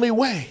the only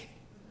way?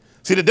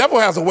 See, the devil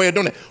has a way of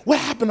doing it. What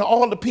happened to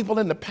all the people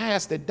in the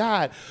past that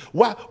died?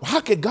 How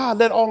could God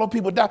let all the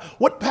people die?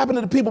 What happened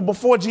to the people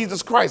before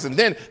Jesus Christ? And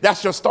then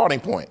that's your starting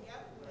point.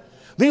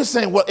 Then you're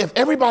saying, well, if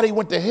everybody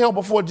went to hell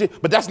before Jesus,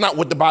 but that's not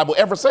what the Bible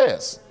ever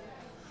says.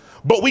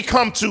 But we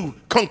come to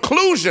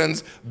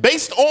conclusions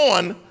based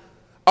on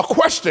a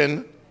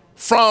question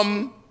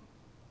from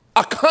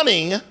a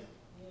cunning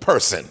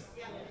person,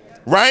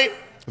 right?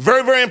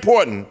 Very, very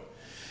important.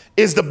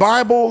 Is the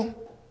Bible,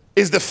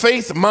 is the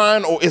faith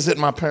mine or is it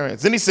my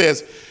parents? Then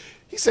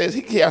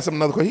he asked him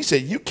another question. He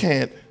said, you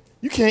can't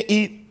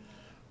eat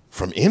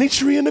from any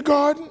tree in the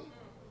garden?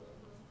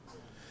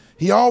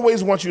 He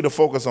always wants you to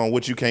focus on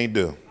what you can't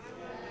do.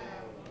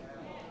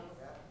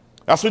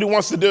 That's what he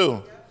wants to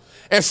do.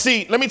 And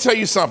see, let me tell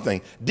you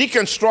something.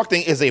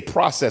 Deconstructing is a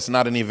process,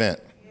 not an event.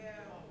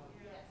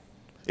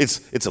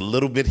 It's a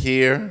little bit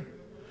here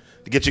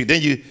to get you.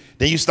 Then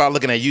you start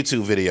looking at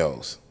YouTube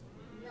videos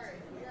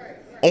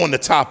on the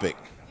topic.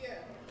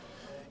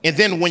 And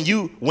then when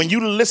you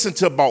listen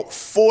to about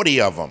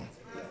 40 of them,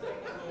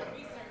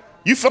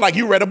 you feel like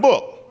you read a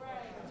book.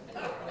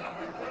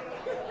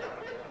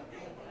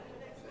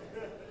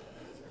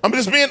 I'm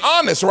just being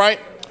honest, right?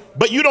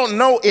 But you don't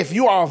know if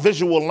you are a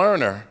visual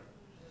learner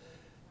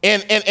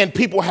and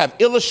people have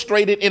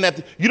illustrated in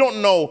that. You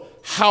don't know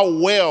how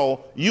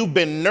well you've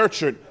been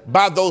nurtured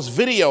by those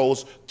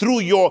videos through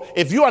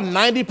if you're a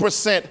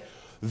 90%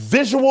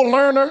 visual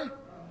learner,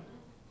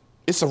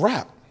 it's a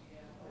wrap.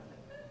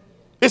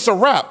 It's a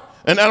wrap.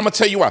 And I'm going to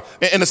tell you why.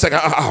 In a second,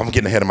 I'm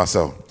getting ahead of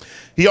myself.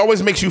 He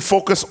always makes you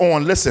focus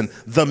on, listen,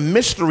 the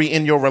mystery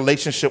in your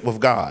relationship with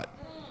God.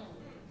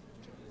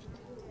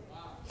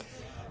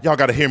 Y'all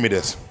got to hear me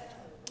this.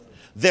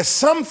 There's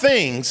some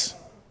things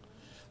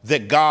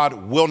that God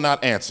will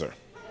not answer.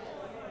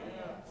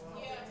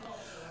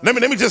 Let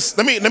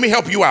me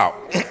help you out.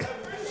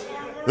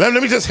 let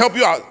me just help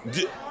you out.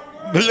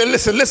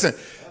 Listen.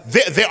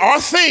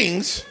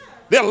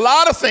 There are a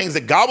lot of things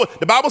that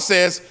the Bible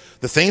says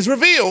the things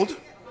revealed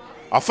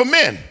are for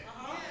men.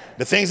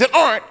 The things that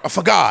aren't are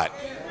for God.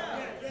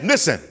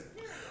 Listen,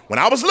 when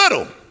I was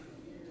little,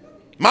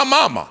 my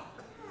mama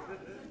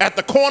at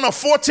the corner of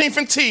 14th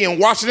and T in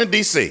Washington,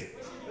 D.C.,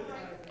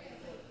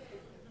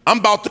 I'm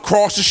about to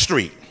cross the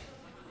street.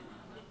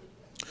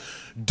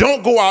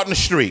 Don't go out in the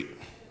street.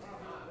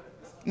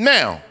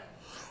 Now,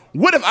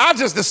 what if I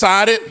just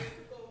decided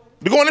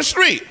to go in the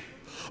street?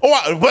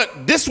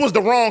 But this was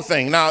the wrong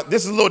thing. Now,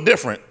 this is a little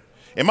different.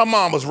 And my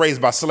mom was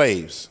raised by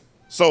slaves.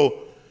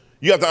 So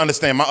you have to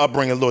understand my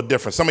upbringing is a little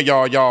different. Some of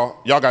y'all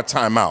got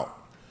time out.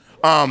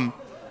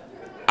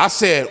 I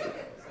said,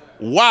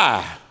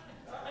 why?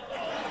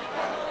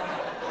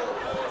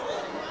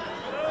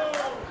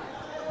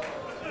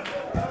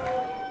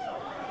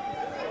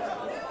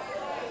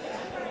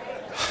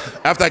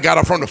 After I got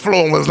up from the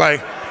floor and was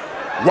like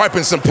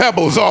wiping some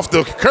pebbles off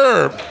the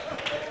curb,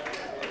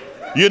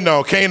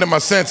 came to my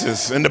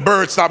senses and the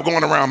bird stopped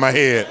going around my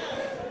head.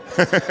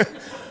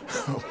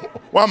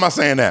 Why am I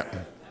saying that?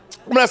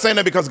 I'm not saying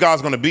that because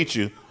God's going to beat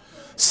you.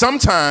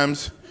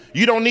 Sometimes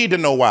you don't need to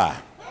know why.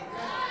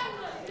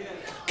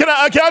 Can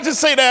I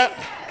just say that?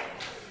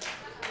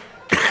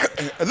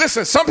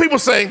 Listen, some people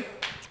say,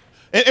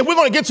 and we're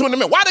going to get to it in a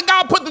minute, why did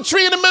God put the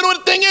tree in the middle of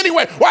the thing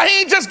anyway? Why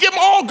he ain't just give them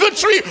all good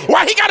tree?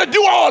 Why he got to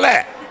do all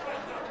that?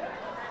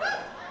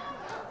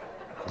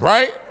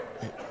 Right?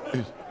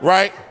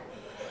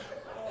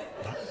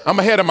 I'm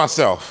ahead of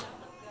myself.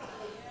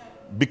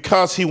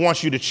 Because he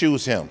wants you to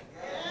choose him.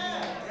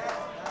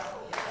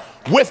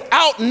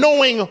 Without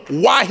knowing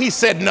why he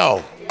said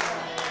no.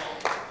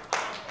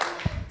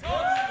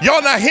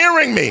 Y'all not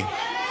hearing me.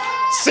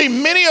 See,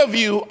 many of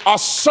you are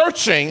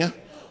searching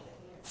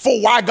for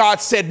why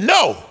God said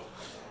no.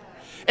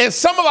 And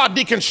some of our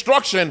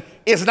deconstruction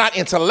is not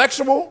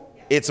intellectual,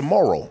 it's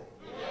moral.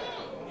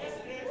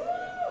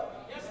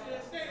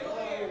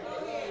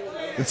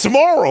 It's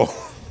moral.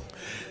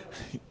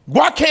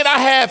 Why can't I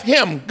have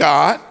him,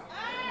 God?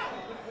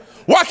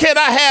 Why can't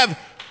I have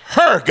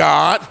her,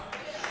 God?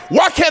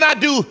 Why can't I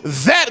do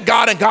that,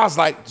 God? And God's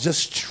like,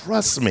 just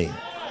trust me.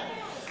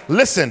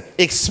 Listen,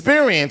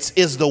 experience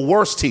is the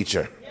worst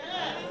teacher.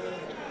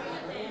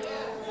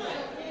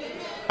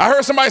 I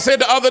heard somebody say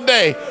the other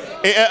day,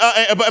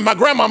 my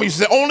grandmama used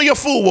to say, only a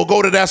fool will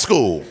go to that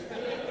school.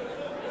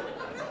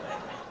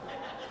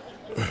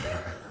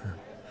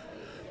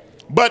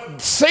 But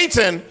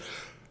Satan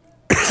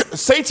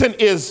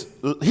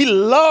he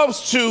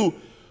loves to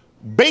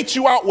bait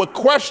you out with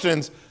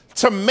questions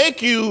to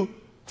make you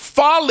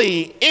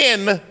folly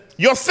in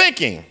your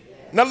thinking.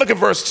 Now look at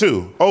verse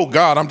 2. Oh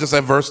God, I'm just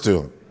at verse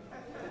 2.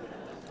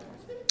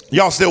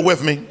 Y'all still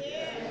with me?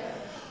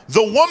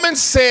 The woman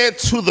said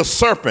to the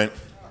serpent,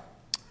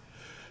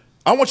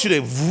 I want you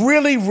to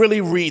really,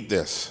 really read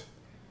this.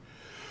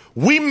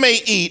 We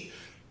may eat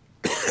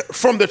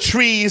from the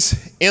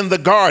trees in the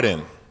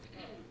garden.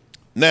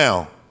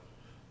 Now,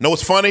 know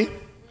what's funny?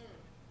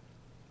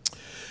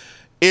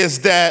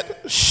 Is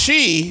that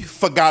she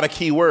forgot a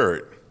key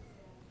word.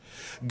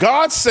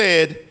 God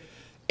said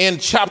in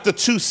chapter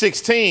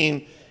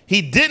 2:16,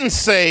 he didn't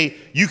say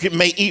you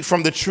may eat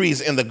from the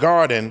trees in the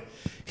garden.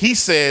 He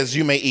says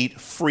you may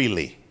eat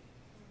freely.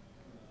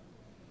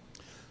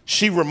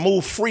 She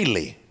removed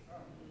freely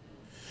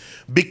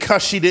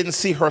because she didn't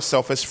see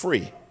herself as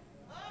free.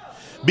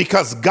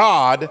 Because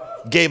God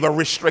gave a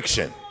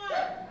restriction.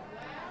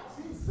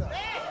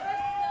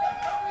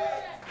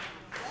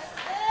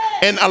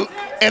 And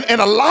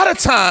a lot of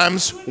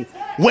times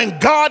when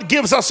God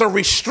gives us a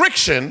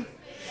restriction,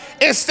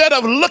 instead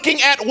of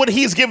looking at what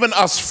he's given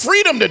us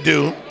freedom to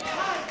do,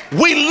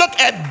 we look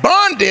at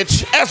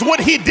bondage as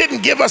what he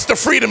didn't give us the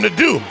freedom to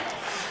do.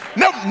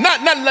 Now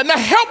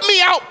help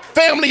me out,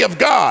 family of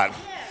God.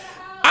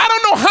 I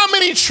don't know how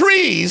many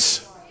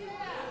trees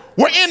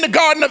were in the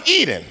Garden of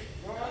Eden.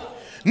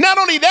 Not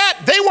only that,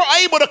 they were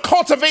able to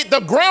cultivate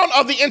the ground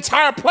of the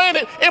entire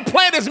planet and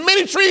plant as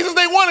many trees as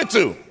they wanted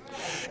to.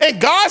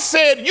 And God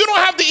said, you don't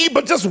have to eat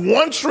but just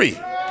one tree.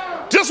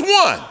 Just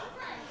one.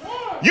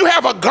 You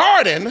have a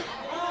garden,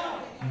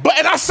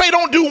 and I say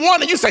don't do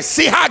one, and you say,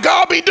 see how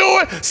God be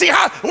doing? See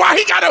why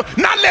he got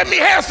to not let me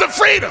have some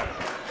freedom?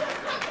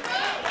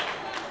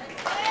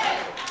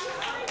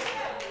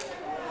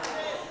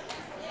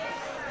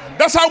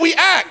 That's how we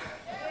act.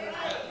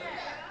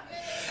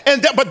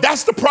 But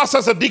that's the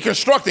process of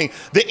deconstructing.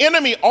 The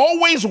enemy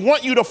always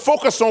want you to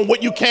focus on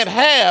what you can't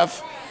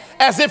have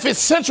as if it's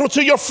central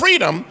to your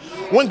freedom,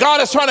 when God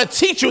is trying to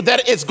teach you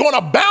that it's going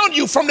to bound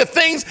you from the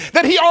things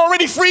that he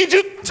already freed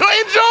you to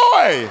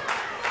enjoy.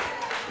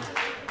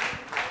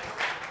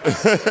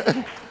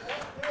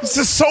 This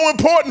is so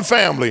important,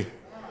 family.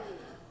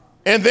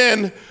 And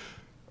then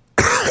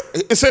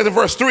it says in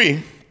verse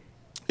 3,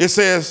 it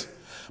says,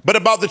 but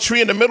about the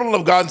tree in the middle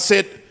of God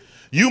said,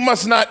 you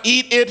must not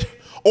eat it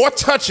or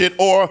touch it,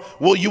 or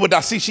will you would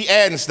die. See, she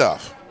adding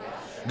stuff.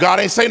 God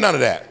ain't say none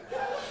of that.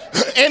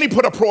 And he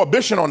put a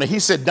prohibition on it. He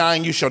said,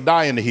 dying, you shall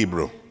die in the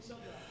Hebrew.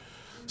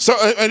 So,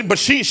 but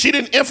she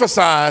didn't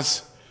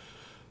emphasize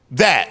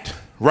that,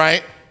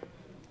 right?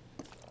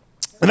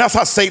 And that's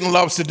how Satan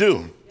loves to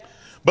do.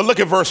 But look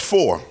at verse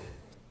 4.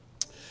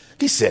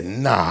 He said,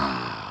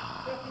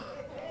 nah.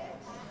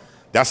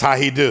 That's how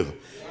he do.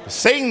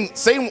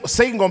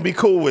 Satan gonna be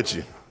cool with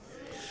you.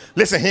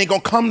 Listen, he ain't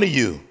gonna come to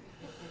you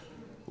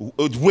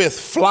with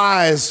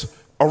flies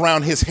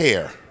around his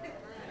hair,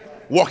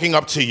 walking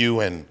up to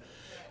you and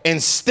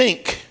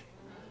stink,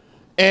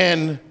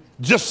 and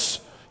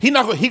just he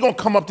gonna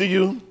come up to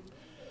you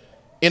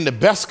in the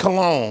best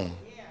cologne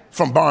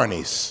from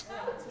Barney's.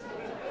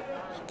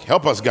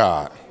 Help us,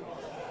 God.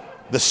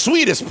 The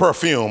sweetest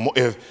perfume,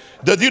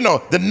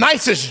 the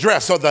nicest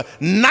dress or the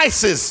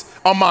nicest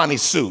Armani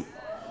suit.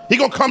 He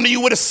gonna come to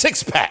you with a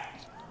 6-pack.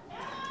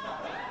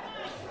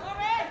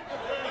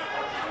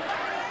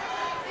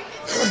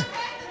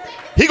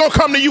 He gonna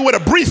come to you with a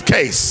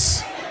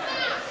briefcase.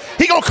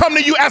 He gonna come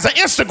to you as an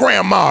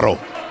Instagram model.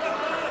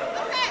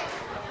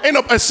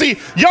 See,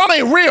 y'all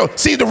ain't real.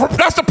 See,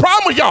 that's the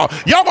problem with y'all.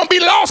 Y'all gonna be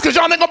lost because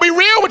y'all ain't gonna be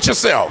real with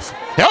yourself.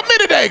 Help me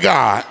today,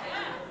 God.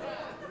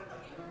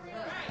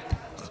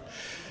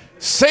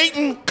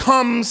 Satan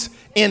comes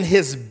in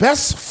his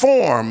best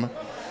form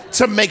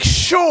to make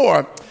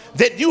sure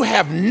that you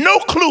have no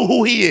clue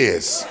who he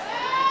is.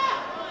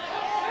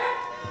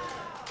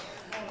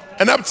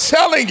 And I'm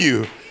telling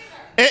you,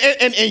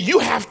 and you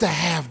have to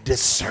have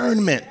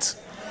discernment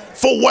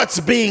for what's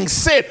being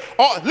said.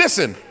 Oh,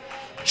 listen,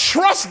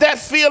 trust that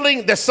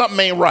feeling that something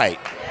ain't right.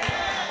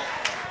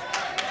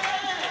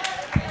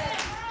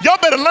 Y'all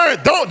better learn.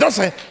 Don't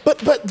say, but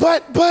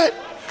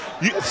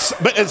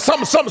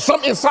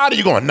something inside of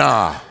you going,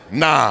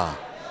 nah,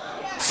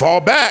 fall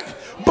back.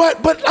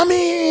 But I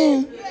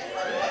mean,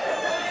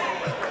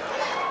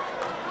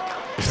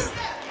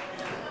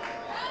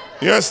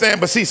 you understand?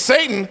 But see,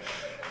 Satan,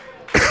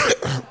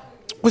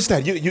 what's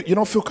that? You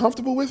don't feel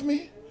comfortable with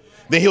me?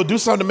 Then he'll do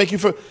something to make you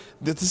feel.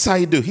 This is how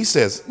he do. He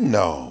says,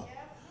 no.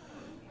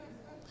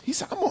 He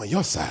said, I'm on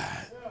your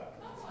side.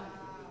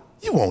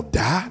 You won't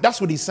die.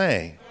 That's what he's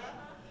saying.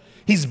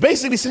 He's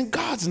basically saying,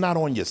 God's not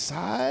on your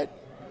side.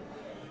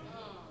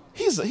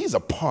 He's a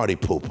party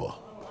pooper.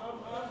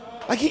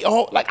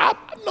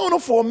 I've known him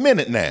for a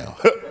minute now.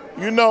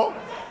 You know,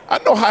 I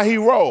know how he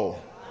roll.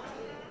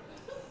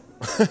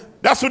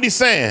 That's what he's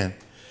saying.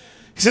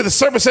 He said, the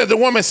serpent said to the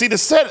woman, see,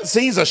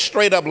 he's a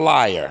straight up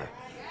liar.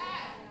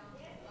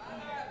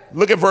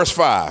 Look at verse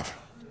 5.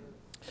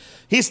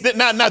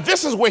 Now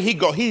this is where he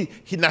go.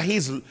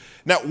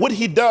 Now what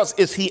he does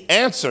is he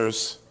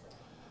answers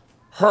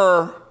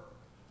her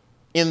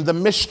in the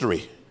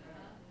mystery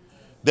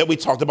that we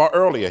talked about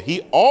earlier.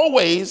 He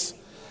always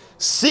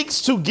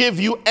seeks to give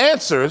you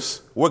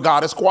answers where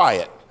God is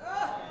quiet.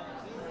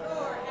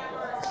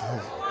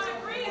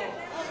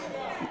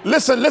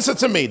 Listen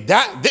to me.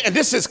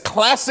 This is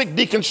classic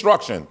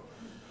deconstruction.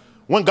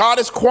 When God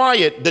is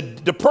quiet,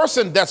 the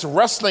person that's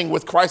wrestling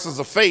with crisis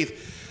of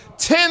faith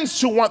tends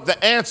to want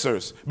the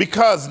answers,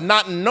 because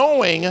not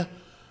knowing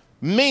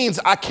means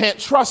I can't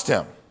trust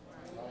him.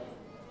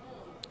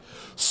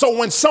 So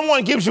when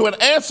someone gives you an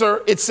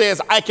answer, it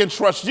says, I can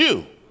trust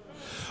you.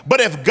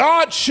 But if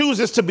God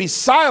chooses to be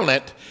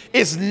silent,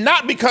 it's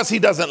not because he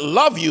doesn't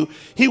love you.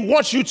 He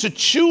wants you to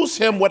choose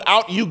him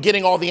without you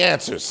getting all the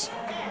answers.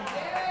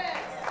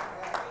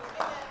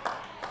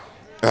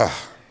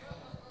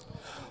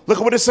 Look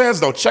at what it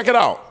says, though. Check it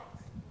out.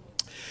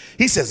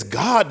 He says,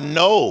 God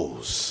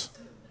knows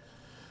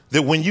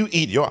that when you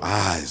eat, your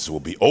eyes will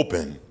be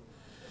open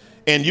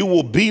and you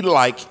will be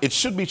like, it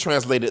should be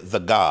translated, the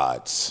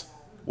gods.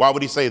 Why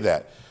would he say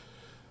that?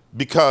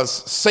 Because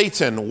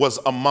Satan was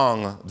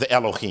among the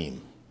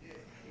Elohim.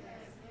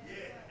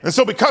 And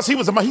so because he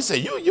was among, he said,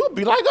 you'll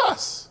be like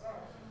us.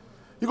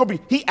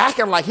 He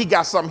acting like he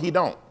got something he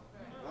don't.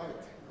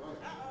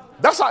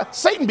 That's how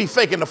Satan be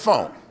faking the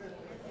phone.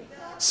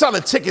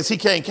 Selling tickets he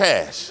can't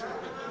cash.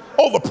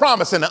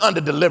 Over-promising and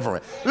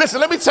under-delivering. Listen,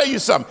 let me tell you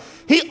something.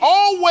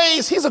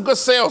 He's a good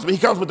salesman. He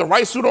comes with the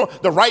right suit on,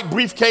 the right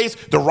briefcase,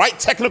 the right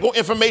technical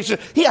information.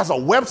 He has a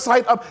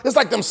website up. It's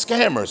like them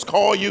scammers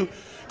call you.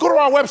 Go to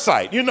our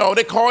website. You know,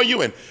 they call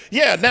you and,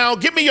 now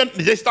give me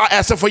they start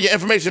asking for your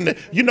information,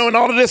 and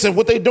all of this. And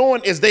what they're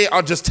doing is they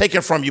are just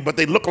taking from you, but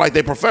they look like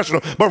they're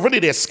professional, but really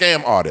they're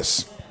scam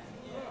artists.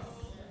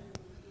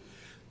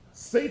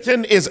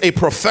 Satan is a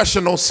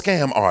professional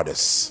scam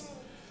artist.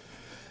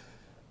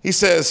 He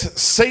says,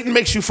 Satan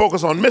makes you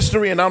focus on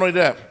mystery, and not only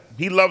that,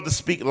 he loves to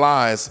speak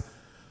lies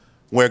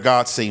where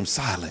God seems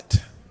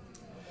silent.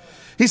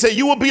 He said,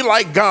 you will be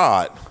like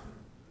God.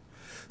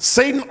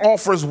 Satan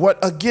offers what,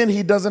 again,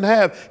 he doesn't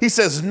have. He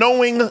says,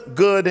 knowing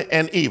good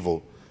and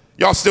evil.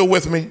 Y'all still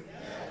with me?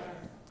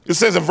 It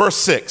says in verse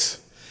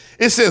 6,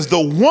 it says, the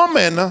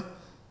woman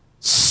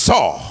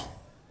saw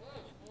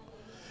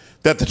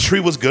that the tree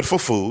was good for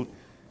food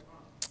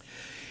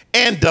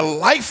and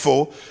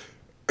delightful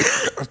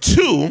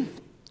to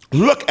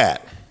look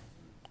at,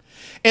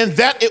 and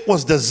that it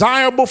was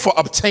desirable for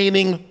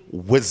obtaining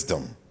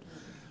wisdom.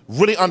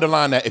 Really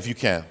underline that if you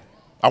can.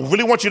 I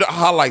really want you to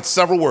highlight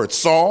several words.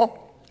 Saw,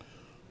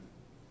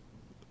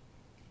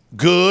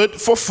 good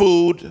for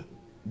food,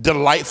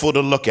 delightful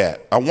to look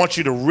at. I want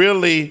you to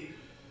really,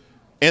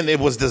 and it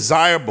was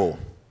desirable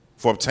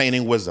for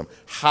obtaining wisdom.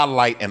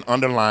 Highlight and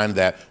underline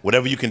that,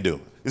 whatever you can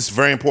do. It's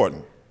very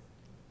important.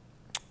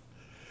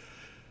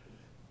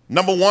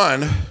 Number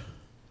one,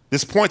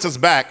 this points us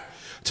back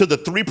to the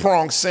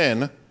three-pronged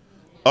sin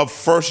of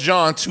 1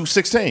 John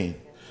 2:16.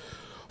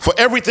 For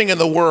everything in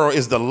the world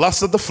is the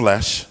lust of the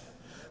flesh,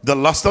 the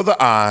lust of the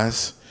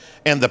eyes,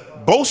 and the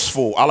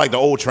boastful, I like the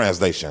old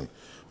translation,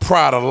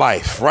 pride of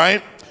life,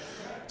 right?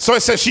 So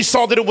it says she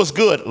saw that it was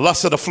good,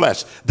 lust of the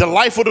flesh,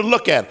 delightful to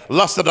look at,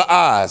 lust of the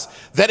eyes,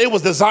 that it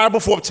was desirable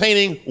for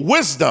obtaining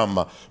wisdom,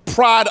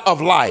 pride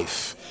of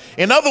life.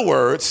 In other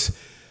words,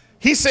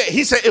 he said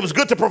it was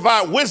good to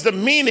provide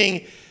wisdom,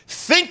 meaning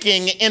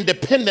thinking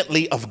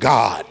independently of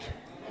God.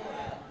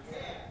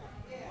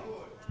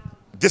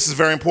 This is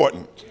very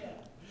important.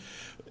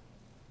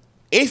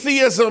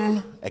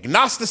 Atheism,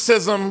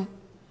 agnosticism,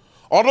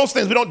 all those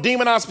things, we don't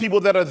demonize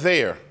people that are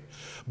there,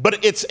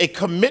 but it's a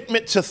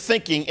commitment to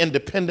thinking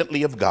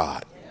independently of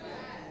God.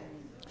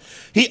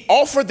 He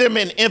offered them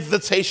an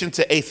invitation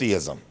to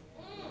atheism.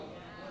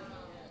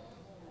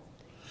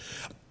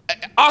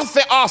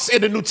 Atheos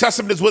in the New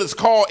Testament is what it's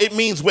called. It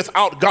means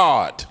without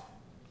God.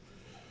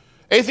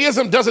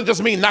 Atheism doesn't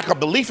just mean not a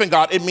belief in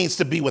God, it means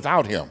to be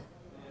without him.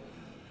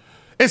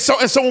 And so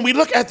when we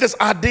look at this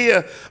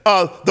idea,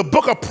 the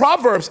book of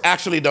Proverbs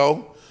actually,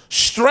 though,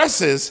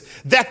 stresses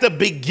that the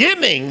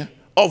beginning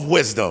of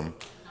wisdom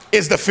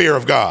is the fear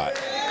of God.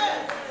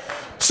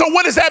 So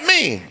what does that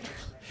mean?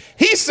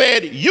 He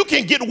said you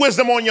can get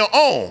wisdom on your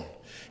own.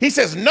 He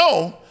says,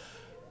 no,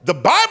 the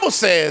Bible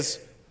says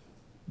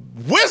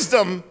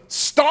wisdom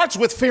starts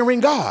with fearing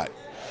God.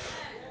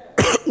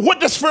 What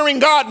does fearing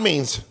God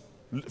mean?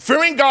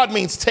 Fearing God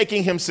means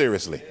taking him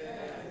seriously.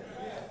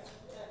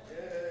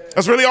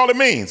 That's really all it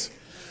means.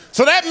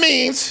 So that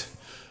means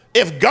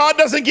if God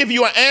doesn't give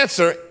you an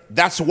answer,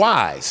 that's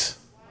wise.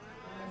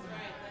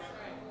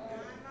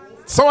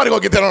 Somebody go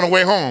get that on the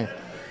way home.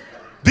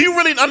 Do you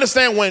really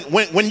understand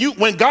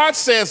when God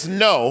says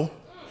no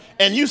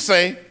and you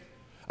say,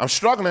 I'm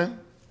struggling,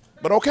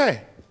 but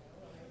okay,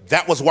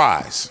 that was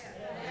wise.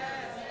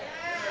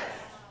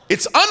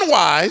 It's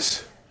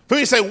unwise for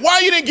you to say, why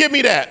you didn't give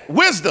me that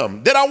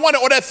wisdom that I wanted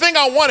or that thing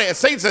I wanted? And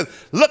Satan says,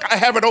 look, I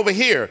have it over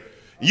here.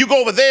 You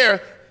go over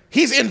there.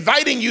 He's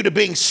inviting you to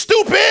being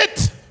stupid.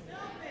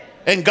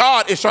 And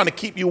God is trying to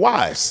keep you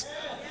wise.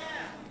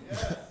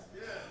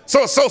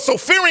 So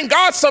fearing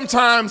God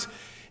sometimes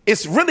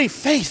is really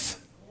faith.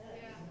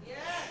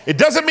 It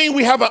doesn't mean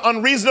we have an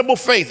unreasonable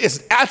faith.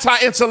 It's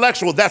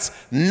anti-intellectual. That's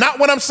not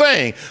what I'm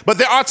saying. But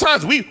there are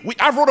times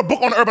I wrote a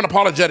book on urban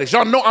apologetics.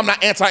 Y'all know I'm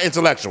not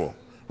anti-intellectual.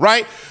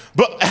 Right?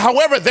 But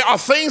however, there are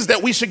things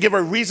that we should give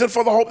a reason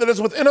for the hope that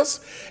is within us,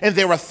 and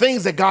there are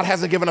things that God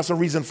hasn't given us a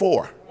reason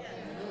for.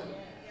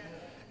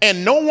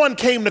 And no one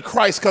came to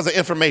Christ because of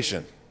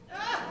information.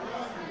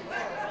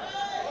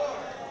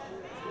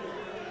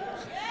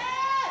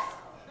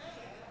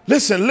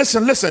 Listen.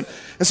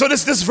 And so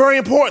this is very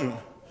important.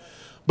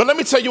 But let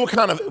me tell you what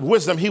kind of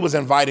wisdom he was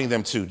inviting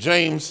them to.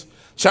 James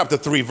chapter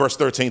 3, verse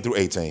 13 through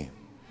 18.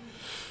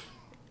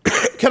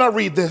 Can I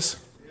read this?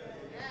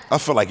 I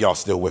feel like y'all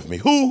still with me.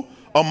 Who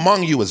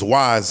among you is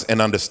wise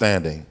and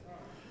understanding?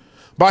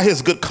 By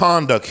his good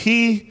conduct,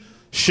 he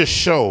should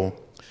show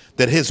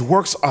that his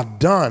works are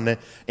done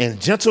in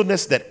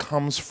gentleness that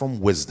comes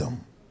from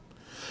wisdom.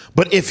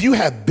 But if you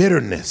have bitter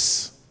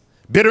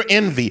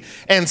envy,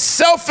 and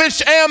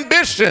selfish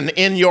ambition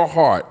in your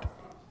heart,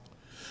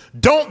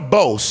 don't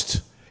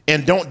boast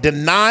and don't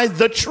deny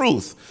the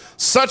truth.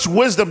 Such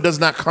wisdom does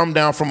not come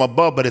down from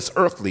above, but it's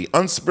earthly,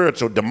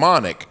 unspiritual,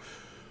 demonic.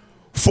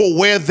 For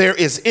where there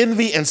is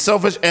envy and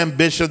selfish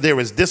ambition, there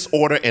is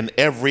disorder in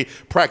every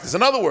practice.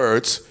 In other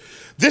words,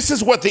 This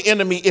is what the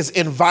enemy is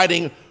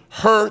inviting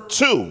her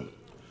to.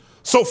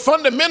 So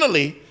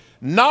fundamentally,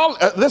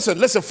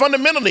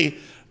 fundamentally,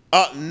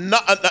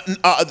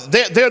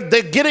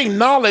 they're getting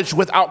knowledge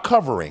without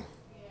covering.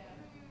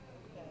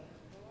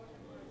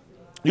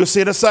 You'll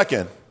see in a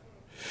second.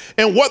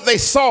 And what they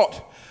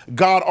sought,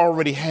 God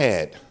already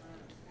had.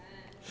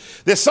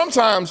 There's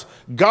sometimes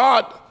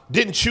God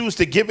didn't choose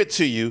to give it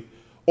to you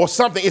or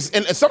something.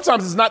 And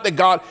sometimes it's not that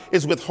God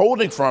is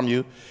withholding from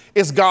you.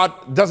 It's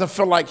God doesn't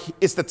feel like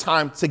it's the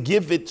time to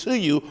give it to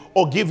you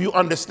or give you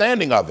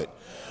understanding of it.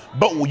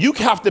 But you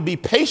have to be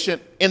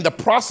patient in the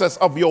process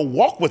of your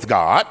walk with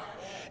God,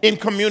 in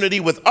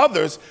community with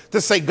others, to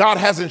say, God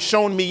hasn't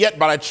shown me yet,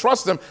 but I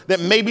trust him that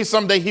maybe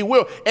someday he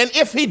will. And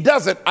if he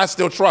doesn't, I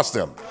still trust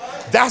him.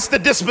 That's the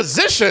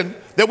disposition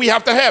that we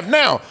have to have.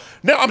 Now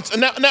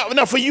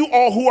for you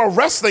all who are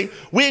wrestling,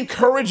 we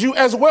encourage you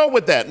as well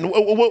with that. And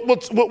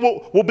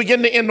we'll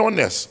begin to end on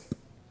this.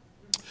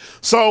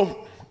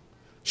 So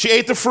she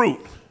ate the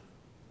fruit.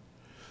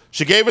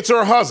 She gave it to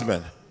her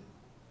husband.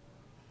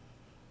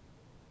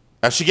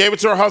 As she gave it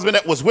to her husband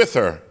that was with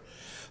her,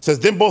 it says,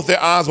 then both their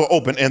eyes were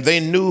open and they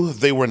knew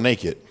they were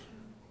naked.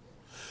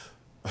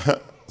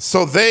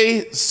 So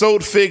they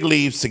sewed fig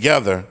leaves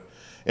together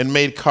and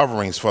made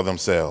coverings for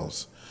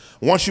themselves.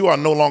 Once you are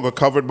no longer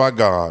covered by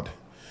God,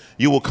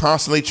 you will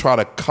constantly try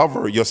to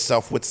cover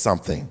yourself with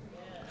something.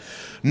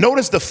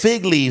 Notice the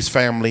fig leaves,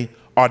 family,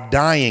 are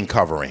dying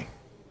covering.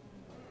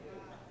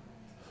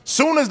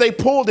 Soon as they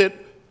pulled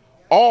it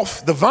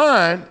off the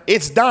vine,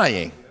 it's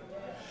dying.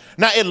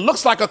 Now, it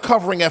looks like a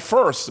covering at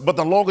first, but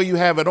the longer you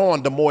have it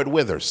on, the more it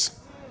withers.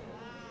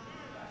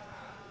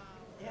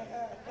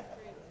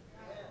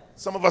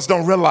 Some of us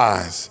don't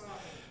realize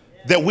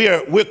that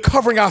we're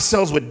covering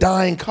ourselves with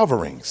dying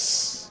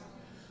coverings.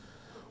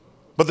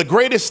 But the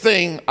greatest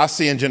thing I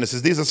see in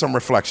Genesis, these are some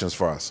reflections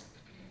for us.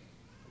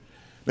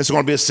 This is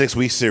going to be a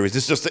 6-week series.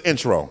 This is just the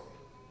intro.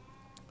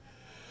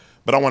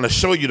 But I want to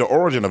show you the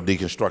origin of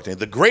deconstructing.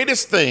 The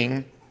greatest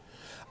thing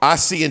I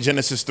see in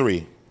Genesis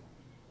 3,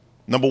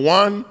 number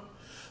one,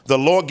 the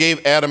Lord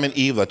gave Adam and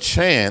Eve a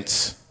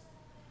chance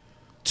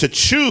to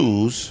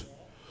choose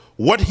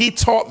what he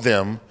taught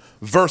them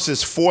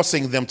versus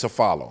forcing them to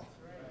follow.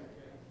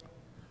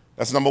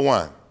 That's number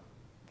one.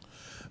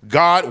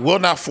 God will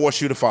not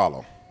force you to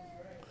follow.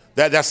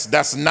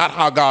 That's not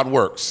how God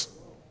works,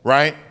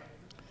 right?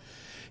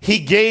 He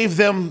gave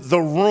them the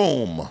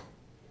room.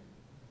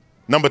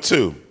 Number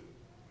two.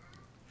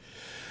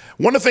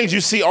 One of the things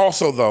you see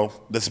also, though,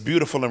 that's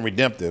beautiful and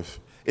redemptive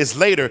is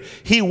later,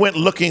 he went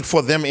looking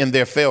for them in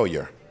their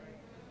failure.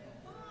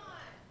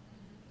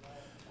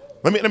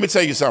 Let me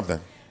tell you something.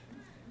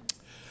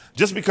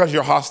 Just because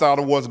you're hostile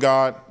towards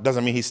God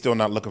doesn't mean he's still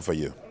not looking for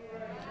you.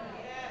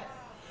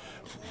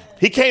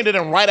 He came to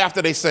them right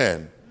after they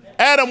sinned.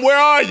 Adam, where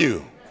are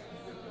you?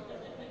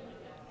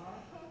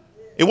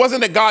 It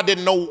wasn't that God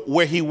didn't know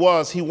where he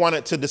was. He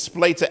wanted to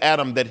display to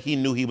Adam that he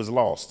knew he was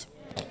lost.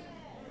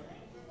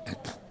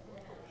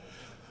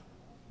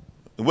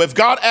 If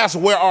God asks,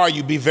 where are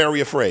you, be very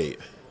afraid.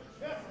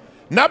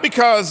 Not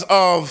because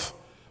of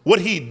what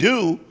he'd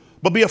do,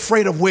 but be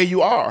afraid of where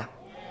you are.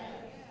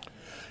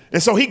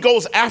 And so he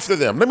goes after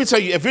them. Let me tell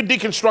you, if you're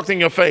deconstructing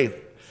your faith,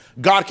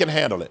 God can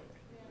handle it.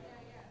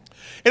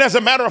 And as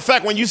a matter of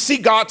fact, when you see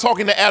God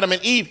talking to Adam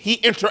and Eve, he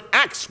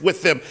interacts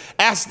with them,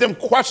 asks them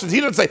questions.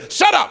 He doesn't say,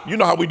 shut up. You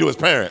know how we do as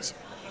parents.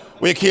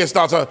 When your kid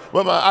starts, shut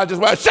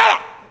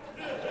up.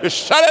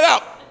 Just shut it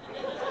up.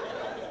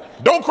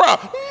 Don't cry.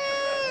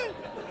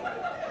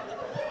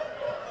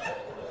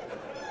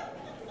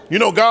 You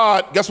know,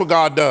 God, guess what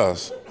God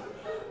does?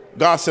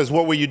 God says,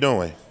 what were you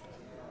doing?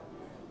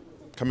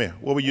 Come here.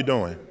 What were you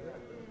doing? And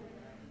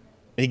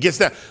he gets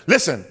that.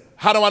 Listen,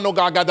 how do I know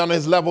God got down to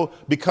his level?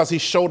 Because he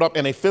showed up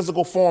in a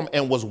physical form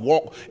and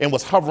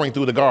was hovering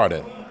through the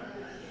garden.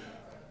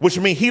 Which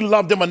means he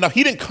loved them enough.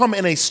 He didn't come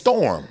in a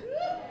storm.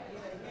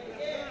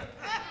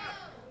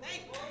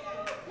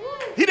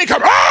 He didn't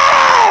come,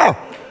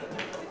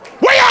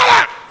 where y'all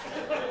at?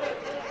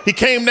 He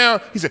came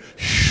down, he said,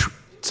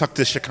 tuck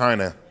this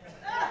Shekinah.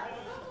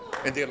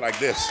 And did like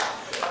this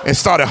and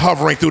started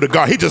hovering through the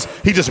garden.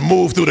 He just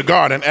moved through the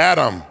garden.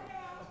 Adam,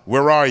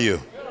 where are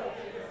you?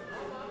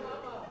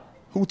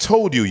 Who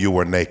told you you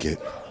were naked?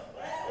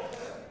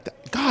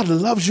 God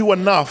loves you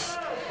enough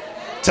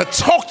to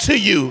talk to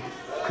you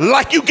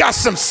like you got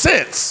some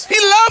sense. He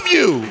loves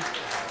you.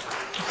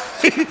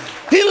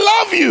 He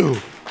loves you.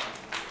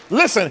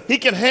 Listen, he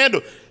can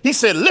handle. He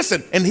said,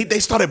 listen, and they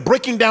started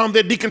breaking down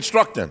their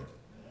deconstructing.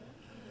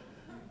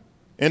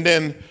 And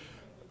then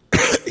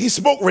he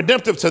spoke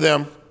redemptive to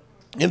them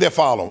in their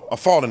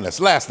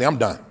fallenness. Lastly, I'm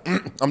done.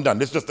 I'm done.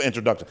 This is just the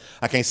introduction.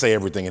 I can't say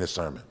everything in this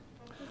sermon.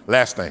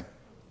 Last thing.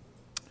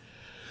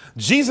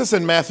 Jesus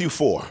in Matthew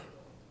 4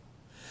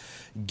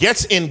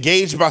 gets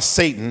engaged by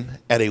Satan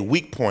at a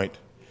weak point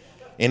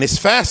in his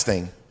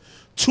fasting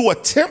to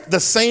attempt the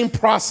same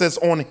process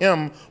on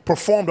him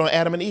performed on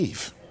Adam and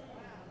Eve.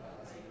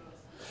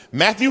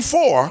 Matthew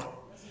 4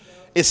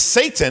 is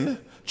Satan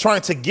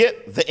trying to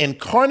get the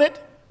incarnate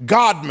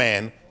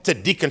God-man to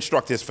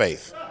deconstruct his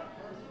faith.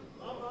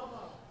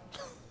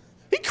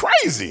 He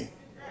crazy.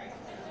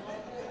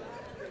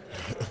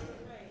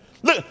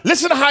 Look,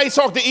 listen to how he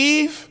talked to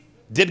Eve.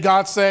 Did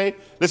God say?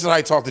 Listen to how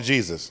he talked to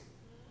Jesus.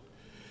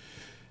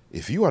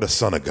 If you are the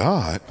Son of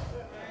God,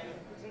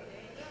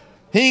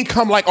 he ain't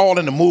come like all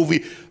in the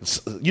movie,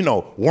 you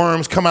know,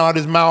 worms come out of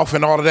his mouth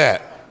and all of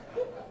that.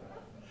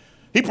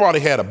 He probably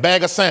had a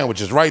bag of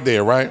sandwiches right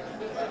there, right?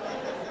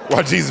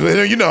 While Jesus was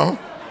there, you know,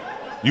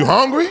 you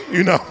hungry?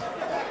 You know,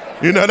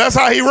 that's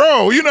how he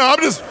rolled. You know,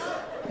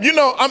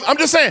 I'm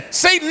just saying,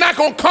 Satan not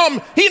gonna come,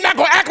 he's not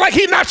gonna act like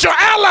he's not your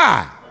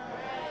ally.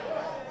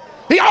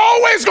 He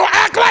always gonna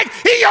act like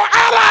he your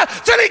ally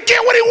till he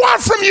get what he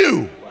wants from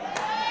you.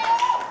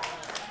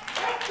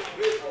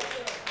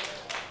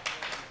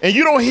 And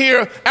you don't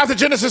hear, after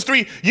Genesis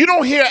 3, you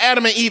don't hear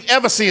Adam and Eve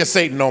ever seeing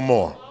Satan no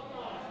more.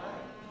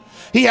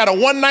 He had a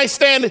one-night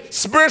stand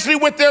spiritually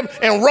with them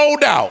and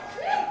rolled out.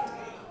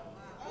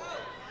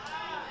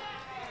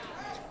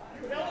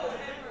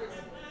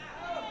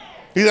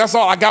 That's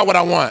all, I got what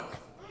I want.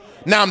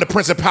 Now I'm the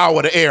prince of power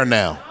of the air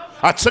now.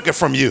 I took it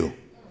from you.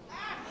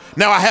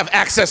 Now I have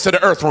access to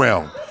the earth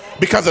realm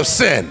because of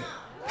sin.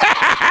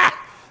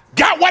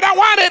 Got what I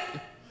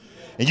wanted.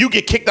 And you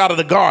get kicked out of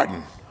the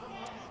garden.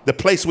 The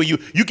place where you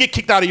get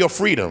kicked out of your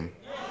freedom.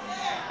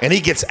 And he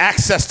gets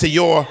access to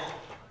your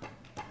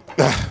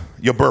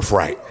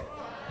birthright.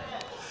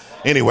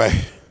 Anyway.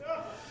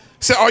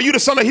 Said, are you the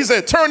son of, he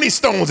said, turn these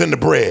stones into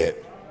bread.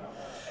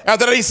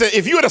 After that, he said,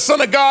 if you're the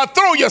Son of God,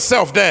 throw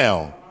yourself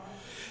down.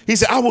 He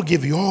said, I will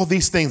give you all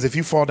these things if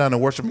you fall down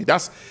and worship me.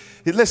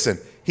 Listen,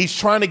 he's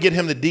trying to get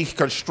him to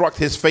deconstruct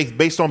his faith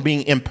based on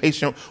being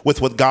impatient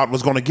with what God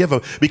was going to give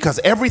him. Because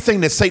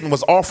everything that Satan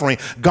was offering,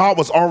 God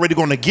was already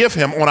going to give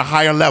him on a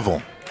higher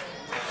level.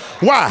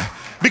 Why?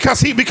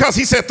 Because he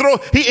said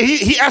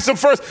he asked him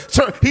first.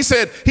 He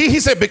said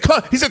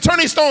turn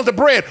these stones to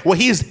bread. Well,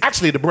 he is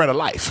actually the bread of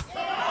life.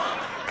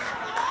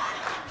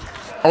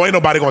 Oh, ain't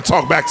nobody gonna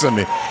talk back to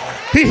me.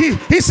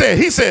 He said,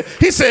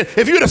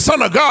 if you're the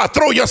Son of God,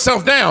 throw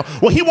yourself down.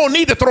 Well, he won't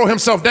need to throw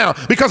himself down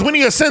because when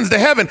he ascends to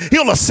heaven,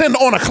 he'll ascend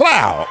on a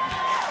cloud.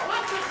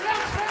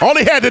 All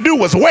he had to do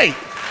was wait.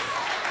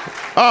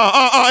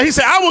 He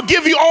said, I'll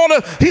give you all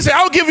of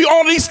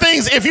these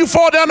things if you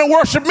fall down and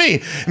worship me.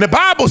 And the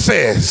Bible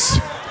says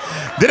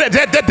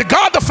that the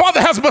God the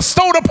Father has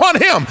bestowed upon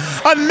him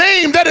a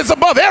name that is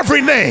above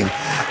every name.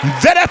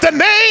 That at the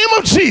name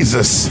of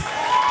Jesus,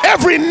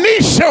 every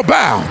knee shall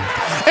bow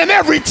and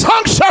every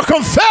tongue shall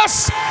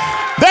confess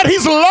that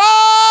he's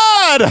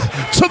Lord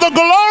to the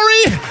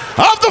glory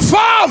of the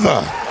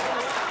Father.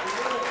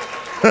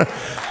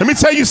 Let me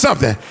tell you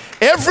something.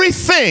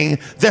 Everything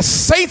that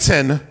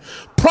Satan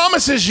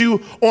promises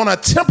you on a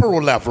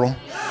temporal level,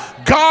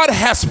 God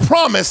has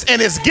promised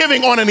and is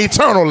giving on an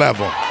eternal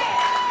level.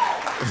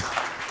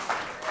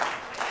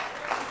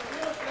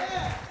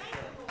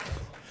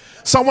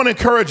 So I want to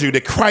encourage you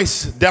that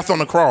Christ's death on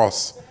the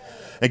cross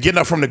and getting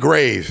up from the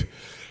grave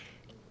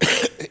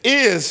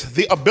is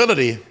the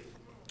ability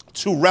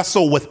to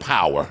wrestle with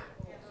power.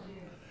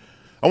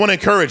 I want to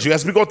encourage you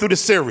as we go through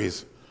this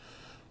series,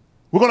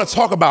 we're going to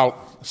talk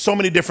about so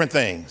many different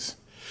things.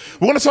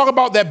 We're going to talk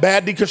about that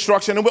bad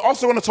deconstruction, and we're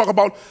also going to talk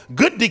about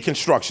good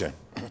deconstruction.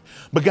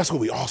 But guess what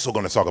we're also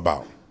going to talk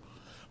about?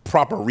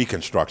 Proper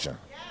reconstruction.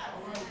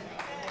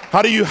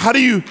 How do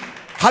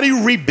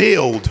you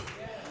rebuild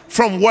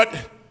from what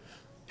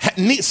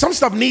some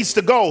stuff needs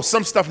to go,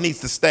 some stuff needs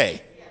to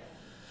stay.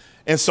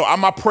 And so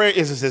my prayer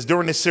is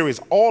during this series,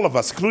 all of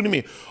us, including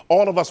me,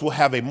 all of us will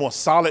have a more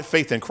solid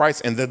faith in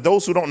Christ, and that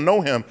those who don't know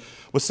him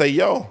will say,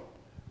 yo,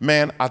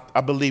 man,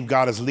 I believe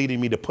God is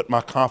leading me to put my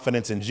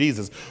confidence in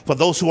Jesus. For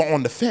those who are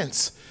on the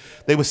fence,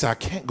 they would say, I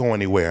can't go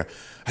anywhere.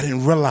 I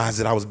didn't realize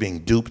that I was being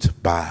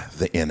duped by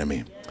the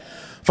enemy.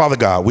 Father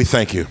God, we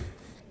thank you.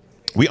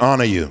 We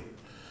honor you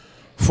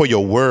for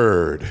your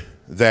word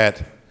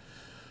that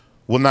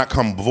will not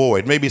come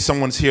void. Maybe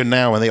someone's here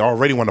now and they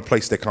already want to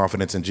place their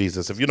confidence in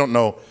Jesus. If you don't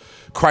know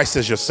Christ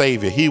as your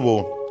Savior, he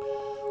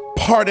will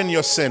pardon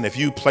your sin if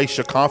you place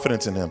your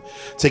confidence in him,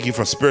 take you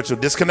from spiritual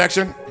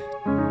disconnection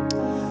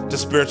to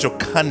spiritual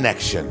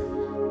connection.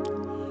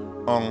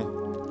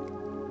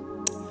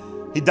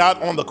 He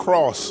died on the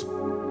cross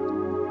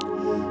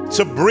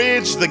to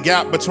bridge the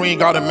gap between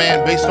God and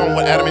man based on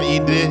what Adam and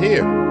Eve did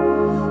here.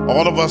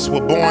 All of us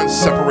were born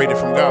separated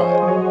from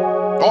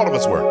God. All of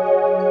us were.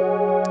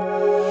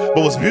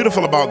 But what's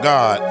beautiful about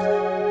God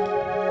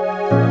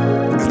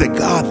is that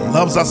God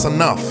loves us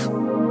enough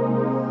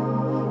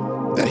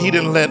that he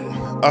didn't let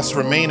us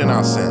remain in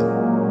our sin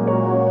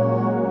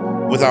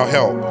without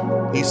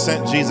help. He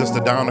sent Jesus to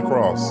die on the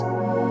cross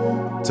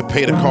to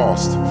pay the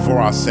cost for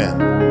our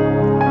sin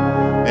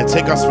and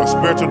take us from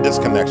spiritual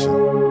disconnection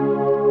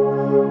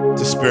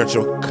to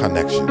spiritual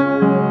connection.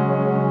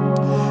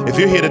 If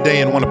you're here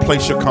today and want to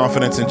place your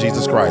confidence in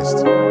Jesus Christ,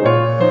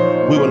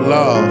 we would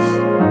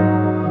love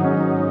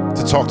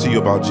to talk to you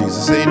about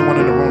Jesus. Say anyone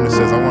in the room that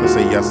says, I want to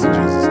say yes to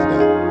Jesus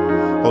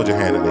today. Hold your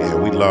hand in the air.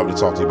 We'd love to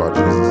talk to you about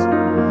Jesus.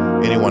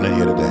 Anyone in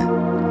here today?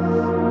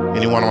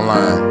 Anyone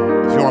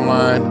online? If you're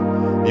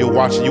online, you're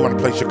watching, you want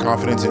to place your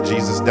confidence in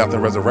Jesus' death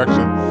and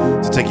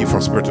resurrection to take you from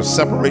spiritual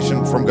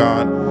separation from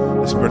God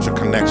to spiritual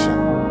connection.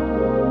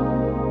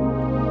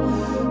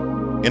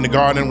 In the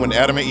garden, when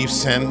Adam and Eve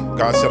sinned,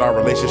 God said our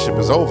relationship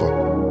is over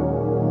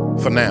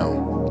for now.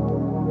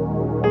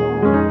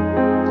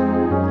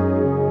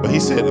 But he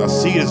said a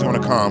seed is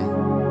going to come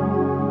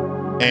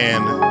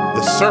and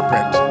the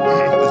serpent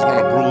is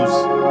going to bruise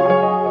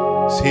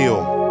his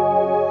heel.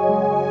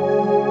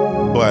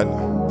 But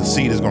the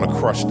seed is going to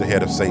crush the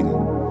head of Satan.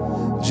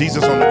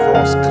 Jesus on the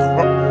cross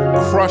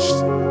crushed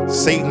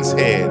Satan's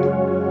head.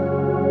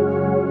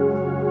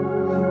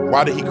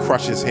 Why did he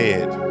crush his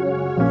head?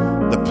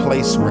 The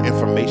place where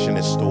information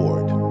is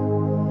stored.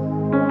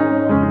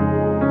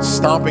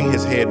 Stomping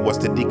his head was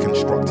to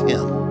deconstruct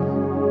him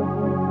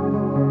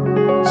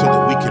so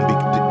that we can be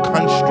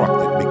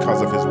constructed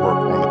because of his work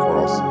on the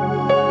cross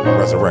and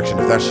resurrection.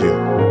 If that's you.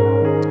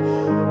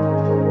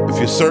 If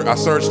you search, our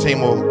search team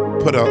will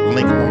put a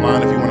link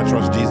online if you want to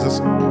trust Jesus.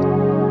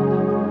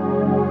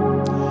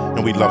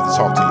 And we'd love to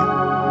talk to you.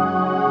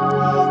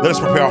 Let us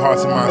prepare our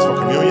hearts and minds for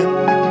communion.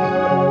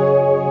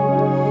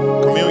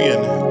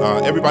 Communion,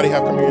 everybody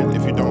have communion?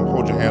 If you don't,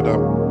 hold your hand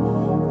up.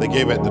 They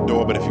gave it at the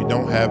door, but if you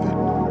don't have it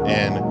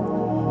and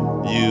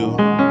you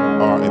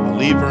are a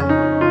believer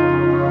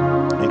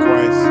in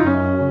Christ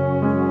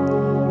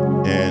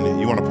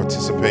and you want to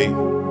participate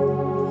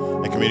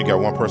in communion, got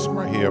one person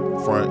right here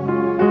up front.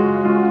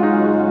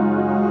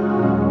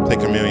 Take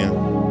communion.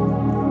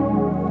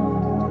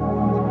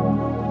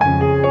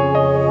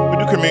 We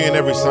do communion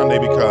every Sunday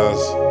because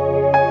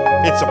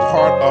it's a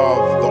part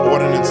of the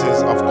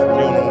ordinances of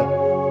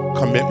communal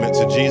commitment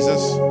to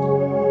Jesus.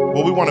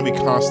 But we want to be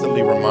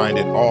constantly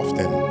reminded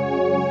often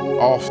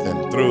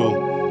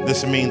through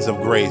this means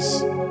of grace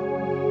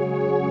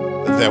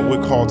that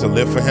we're called to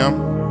live for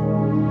him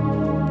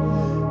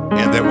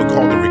and that we're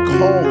called to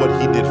recall what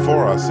he did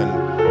for us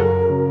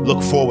and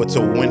look forward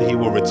to when he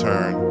will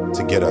return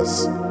to get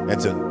us and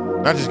to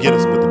not just get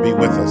us, but to be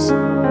with us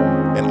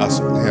and us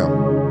with him.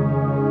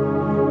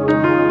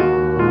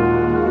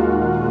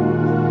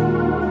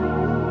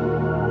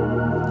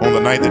 On the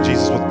night that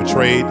Jesus was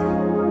betrayed,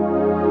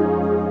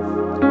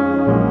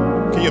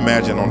 can you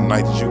imagine on the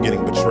night that you're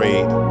getting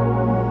betrayed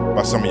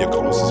by some of your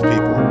closest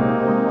people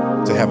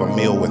to have a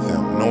meal with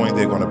them, knowing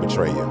they're going to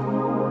betray you?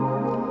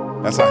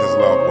 That's how his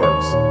love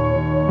works.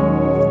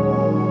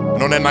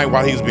 And on that night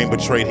while he was being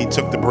betrayed, he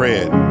took the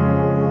bread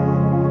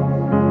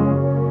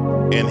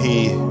and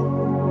he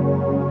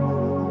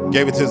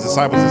gave it to his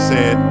disciples and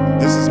said,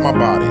 this is my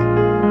body.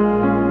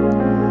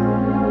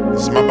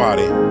 This is my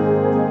body,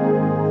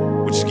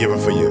 which is given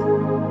for you.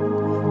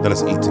 Let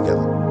us eat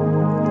together.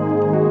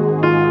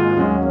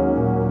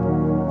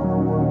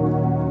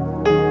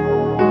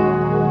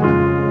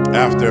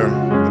 After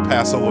the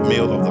Passover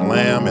meal of the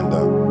lamb and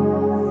the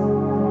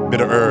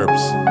bitter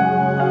herbs,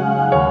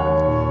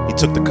 he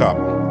took the cup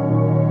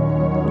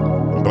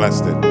and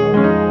blessed it.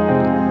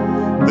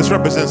 This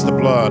represents the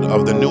blood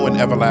of the new and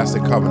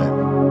everlasting covenant,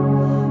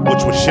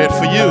 which was shed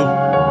for you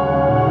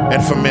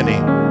and for many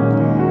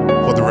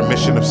for the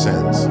remission of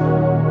sins.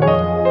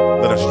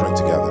 Let us drink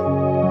together.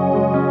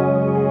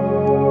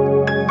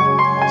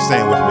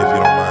 Stand with me if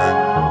you don't mind.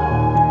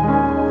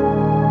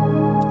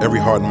 Every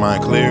heart and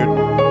mind cleared.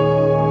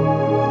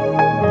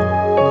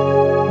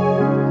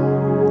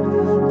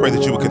 Pray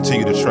that you will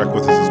continue to trek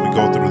with us as we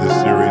go through this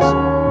series.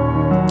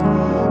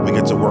 We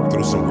get to work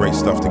through some great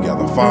stuff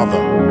together.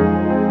 Father,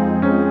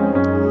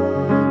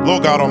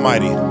 Lord God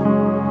Almighty,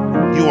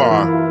 you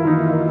are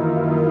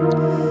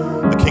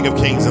the King of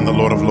Kings and the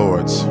Lord of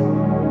Lords.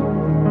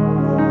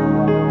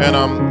 And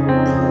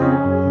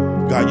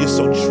God, you're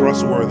so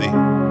trustworthy,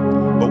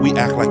 but we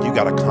act like you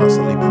gotta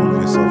constantly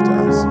prove yourself to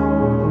us.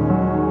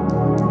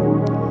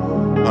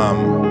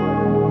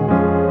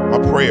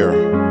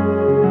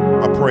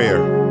 My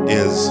prayer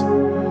is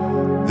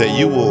that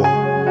you will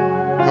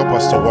help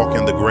us to walk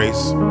in the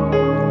grace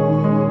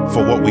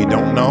for what we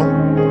don't know,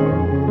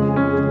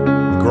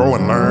 grow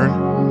and learn,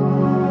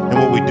 and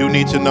what we do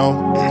need to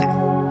know.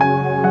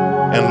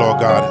 And Lord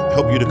God,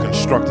 help you to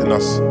construct in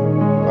us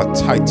a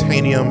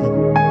titanium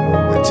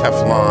and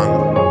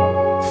Teflon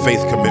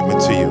faith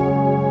commitment to you.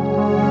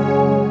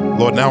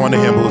 Lord, now unto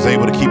him who is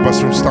able to keep us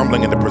from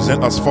stumbling and to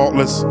present us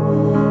faultless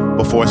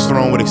before his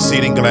throne with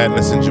exceeding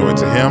gladness and joy.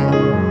 To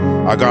him,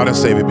 our God and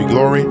Savior, be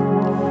glory,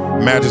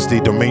 majesty,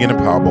 dominion, and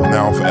power, both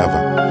now and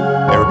forever.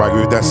 Everybody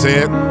agree with that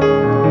said?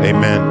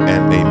 Amen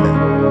and amen.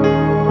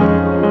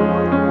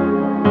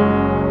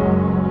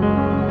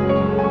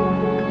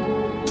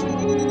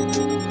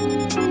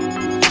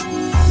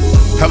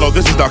 Hello,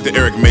 this is Dr.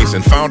 Eric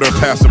Mason, founder and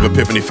pastor of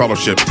Epiphany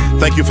Fellowship.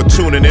 Thank you for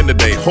tuning in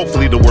today.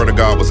 Hopefully the word of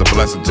God was a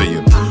blessing to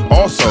you.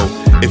 Also,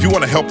 if you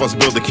want to help us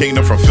build the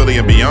kingdom from Philly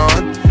and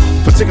beyond,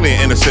 particularly in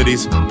inner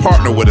cities,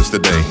 partner with us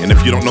today. And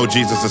if you don't know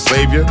Jesus as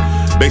Savior,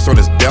 based on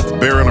his death,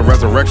 burial, and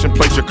resurrection,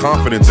 place your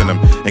confidence in him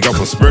and go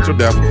from spiritual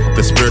death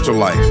to spiritual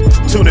life.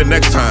 Tune in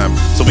next time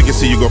so we can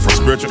see you go from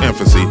spiritual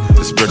infancy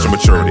to spiritual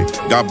maturity.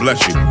 God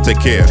bless you. Take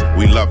care.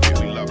 We love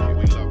you.